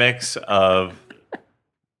were a mix of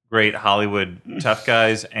great Hollywood tough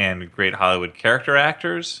guys and great Hollywood character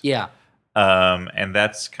actors. Yeah. And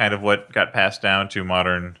that's kind of what got passed down to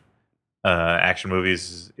modern action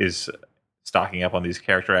movies is stocking up on these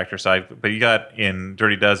character actor side. But you got in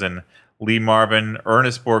Dirty Dozen Lee Marvin,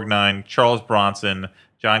 Ernest Borgnine, Charles Bronson,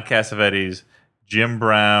 John Cassavetes, Jim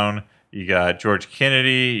Brown. You got George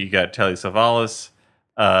Kennedy. You got Telly Savalas.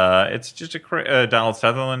 It's just Donald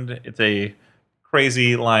Sutherland. It's a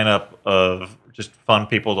crazy lineup of just fun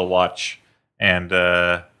people to watch. And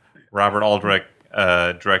Robert Aldrich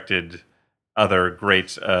directed other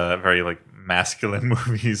great, very like masculine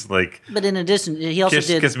movies like But in addition, he also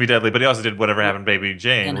did Kiss Me Deadly, but he also did Whatever Happened to Baby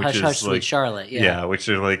Jane, and which Hush is Hush Sweet like Charlotte. Yeah. which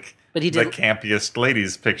are like But he the did- campiest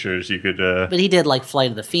ladies pictures you could. But he did like Flight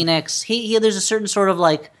of the Phoenix. He there's a certain sort of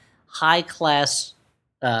like high class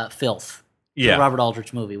filth to Yeah. Robert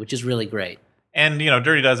Aldrich movie, which is really great. And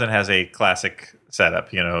Dirty Dozen has a classic setup.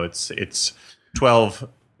 It's 12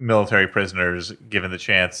 military prisoners given the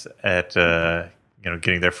chance at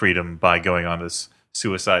getting their freedom by going on this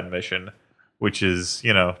suicide mission, which is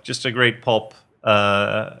just a great pulp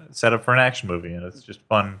setup for an action movie, and it's just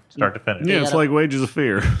fun start to finish. Yeah, it's like Wages of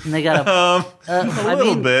Fear. And they got a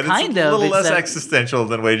little bit. Kind it's of. a little less existential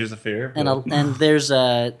than Wages of Fear. And there's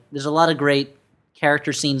a lot of great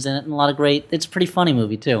character scenes in it, and a lot of great. It's a pretty funny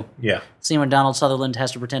movie too. Yeah. Scene where Donald Sutherland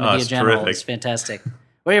has to pretend to be a general. Terrific. It's fantastic.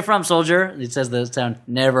 Where are you from, soldier? He says the sound.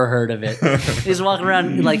 Never heard of it. He's walking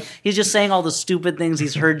around like he's just saying all the stupid things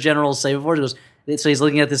he's heard generals say before. He goes. So he's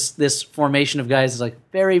looking at this formation of guys. He's like,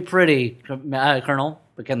 very pretty, Colonel,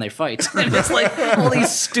 but can they fight? And it's like all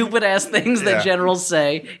these stupid ass things that generals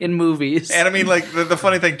say in movies. And I mean, like the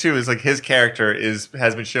funny thing too is like his character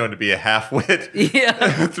has been shown to be a half-wit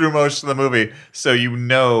through most of the movie, so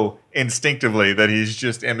instinctively that he's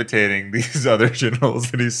just imitating these other generals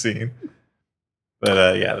that he's seen.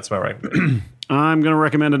 But that's my recommendation. I'm going to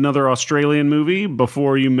recommend another Australian movie.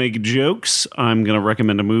 Before you make jokes, I'm going to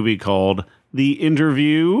recommend a movie called The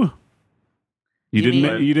Interview. You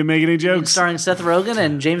didn't make any jokes? Starring Seth Rogen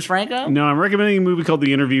and James Franco? No, I'm recommending a movie called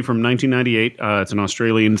The Interview from 1998. It's an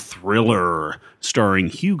Australian thriller starring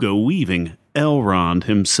Hugo Weaving, Elrond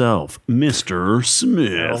himself, Mr.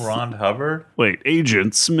 Smith. Elrond Hubbard? Wait,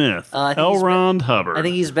 Agent Smith. Elrond Hubbard. I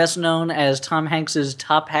think he's best known as Tom Hanks's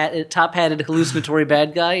top-hatted hallucinatory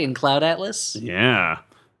bad guy in Cloud Atlas. Yeah.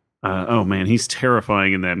 Oh, man, he's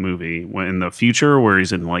terrifying in that movie. In the future, where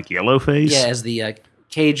he's in, like, yellow face. Yeah, as the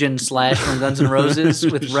Cajun Slash from Guns N' Roses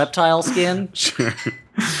with reptile skin. Sure.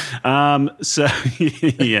 So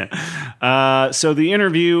The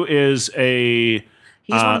Interview is a...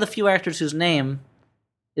 He's one of the few actors whose name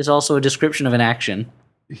is also a description of an action.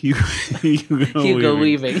 Hugo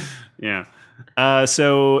Weaving. Yeah.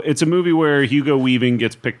 So it's a movie where Hugo Weaving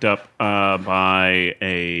gets picked up by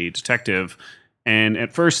a detective, and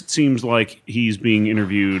at first it seems like he's being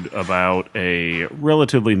interviewed about a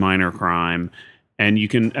relatively minor crime, and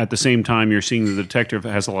at the same time you're seeing the detective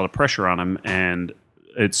has a lot of pressure on him, and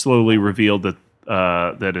it's slowly revealed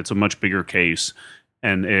that it's a much bigger case,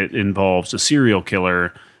 and it involves a serial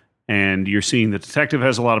killer, and you're seeing the detective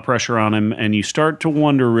has a lot of pressure on him, and you start to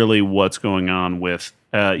wonder really what's going on with...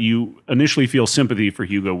 you initially feel sympathy for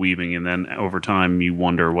Hugo Weaving, and then over time you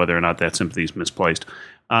wonder whether or not that sympathy is misplaced.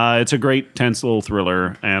 It's a great, tense little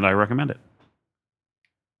thriller, and I recommend it.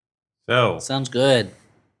 So, sounds good.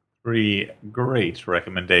 3 great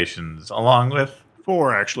recommendations, along with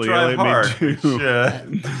 4, actually. Drive Hard, which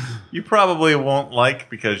you probably won't like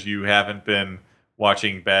because you haven't been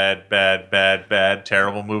watching bad,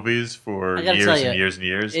 terrible movies for years and years and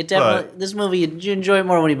years. It definitely, this movie, you enjoy it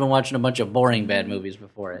more when you've been watching a bunch of boring bad movies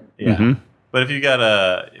before it. Yeah, but if you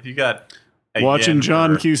got watching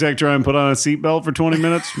John Cusack try and put on a seatbelt for 20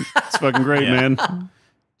 minutes, it's fucking great, man.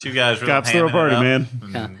 2 guys really cops throw a party, man.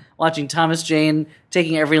 Yeah. Watching Thomas Jane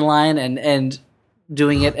taking every line and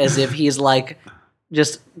doing it as if he's like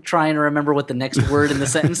just trying to remember what the next word in the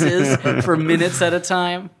sentence is for minutes at a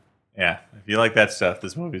time. Yeah, if you like that stuff,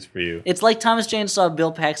 this movie's for you. It's like Thomas Jane saw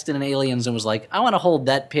Bill Paxton in Aliens and was like, I want to hold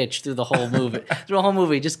that pitch through the whole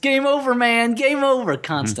movie. Just game over, man. Game over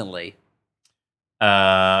constantly.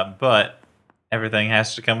 But everything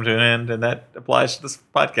has to come to an end, and that applies to this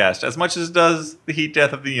podcast as much as it does the heat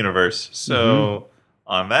death of the universe. So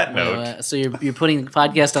on that note... so you're putting the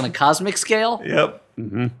podcast on a cosmic scale? Yep.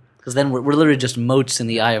 Because then we're literally just motes in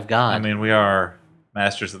the eye of God. I mean, we are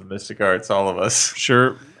masters of the mystic arts, all of us.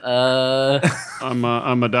 Sure. I'm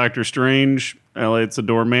a Doctor Strange. Elliott's a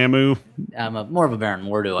Dormammu. I'm more of a Baron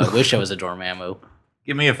Mordo. I wish I was a Dormammu.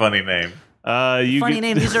 Give me a funny name. Funny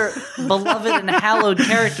name. These are beloved and hallowed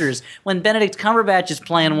characters. When Benedict Cumberbatch is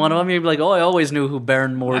playing one of them, you'd be like, "Oh, I always knew who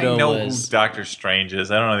Baron Mordo was." I know who Doctor Strange is.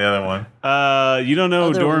 I don't know the other one. You don't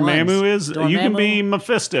know who Dormammu is? Dormammu? You can be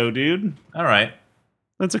Mephisto, dude. All right.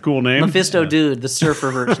 That's a cool name. Mephisto, dude, the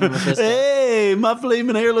surfer version of Mephisto. Hey, my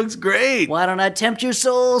flaming hair looks great. Why don't I tempt your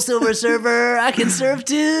soul, Silver Surfer? I can surf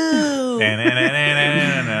too.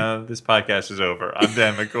 No, this podcast is over. I'm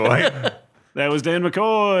Dan McCoy. That was Dan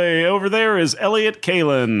McCoy. Over there is Elliott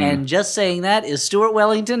Kalin. And just saying that is Stuart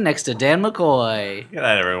Wellington next to Dan McCoy. Good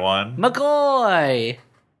night, everyone. McCoy.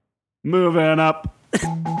 Moving up.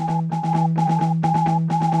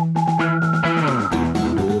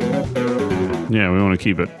 Yeah, we want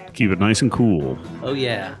to keep it nice and cool. Oh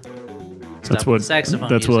yeah. That's what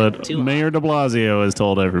Mayor De Blasio has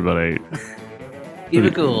told everybody. Keep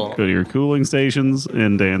it cool. Go to your cooling stations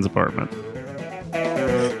in Dan's apartment.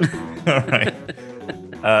 All right.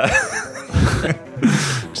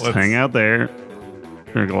 Just hang out there.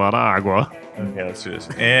 Drink a lot of agua. Okay, let's do this.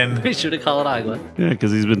 And We should have called it agua. Yeah,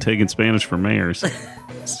 because he's been taking Spanish for mayors.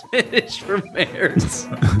 Spanish for mayors.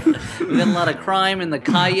 We got a lot of crime in the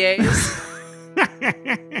calles.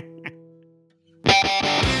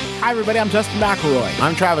 Hi, everybody. I'm Justin McElroy.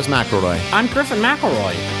 I'm Travis McElroy. I'm Griffin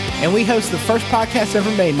McElroy. And we host the first podcast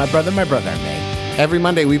ever made, My Brother and Me. Every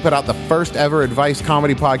Monday, we put out the first ever advice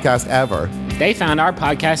comedy podcast ever. They found our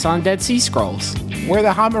podcast on Dead Sea Scrolls. We're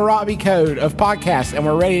the Hammurabi Code of podcasts, and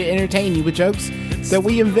we're ready to entertain you with jokes that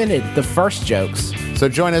we invented, the first jokes. So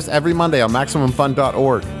join us every Monday on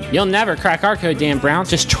MaximumFun.org. You'll never crack our code, Dan Brown.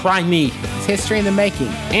 Just try me. It's history in the making.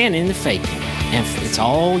 And in the faking. And it's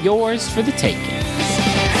all yours for the taking.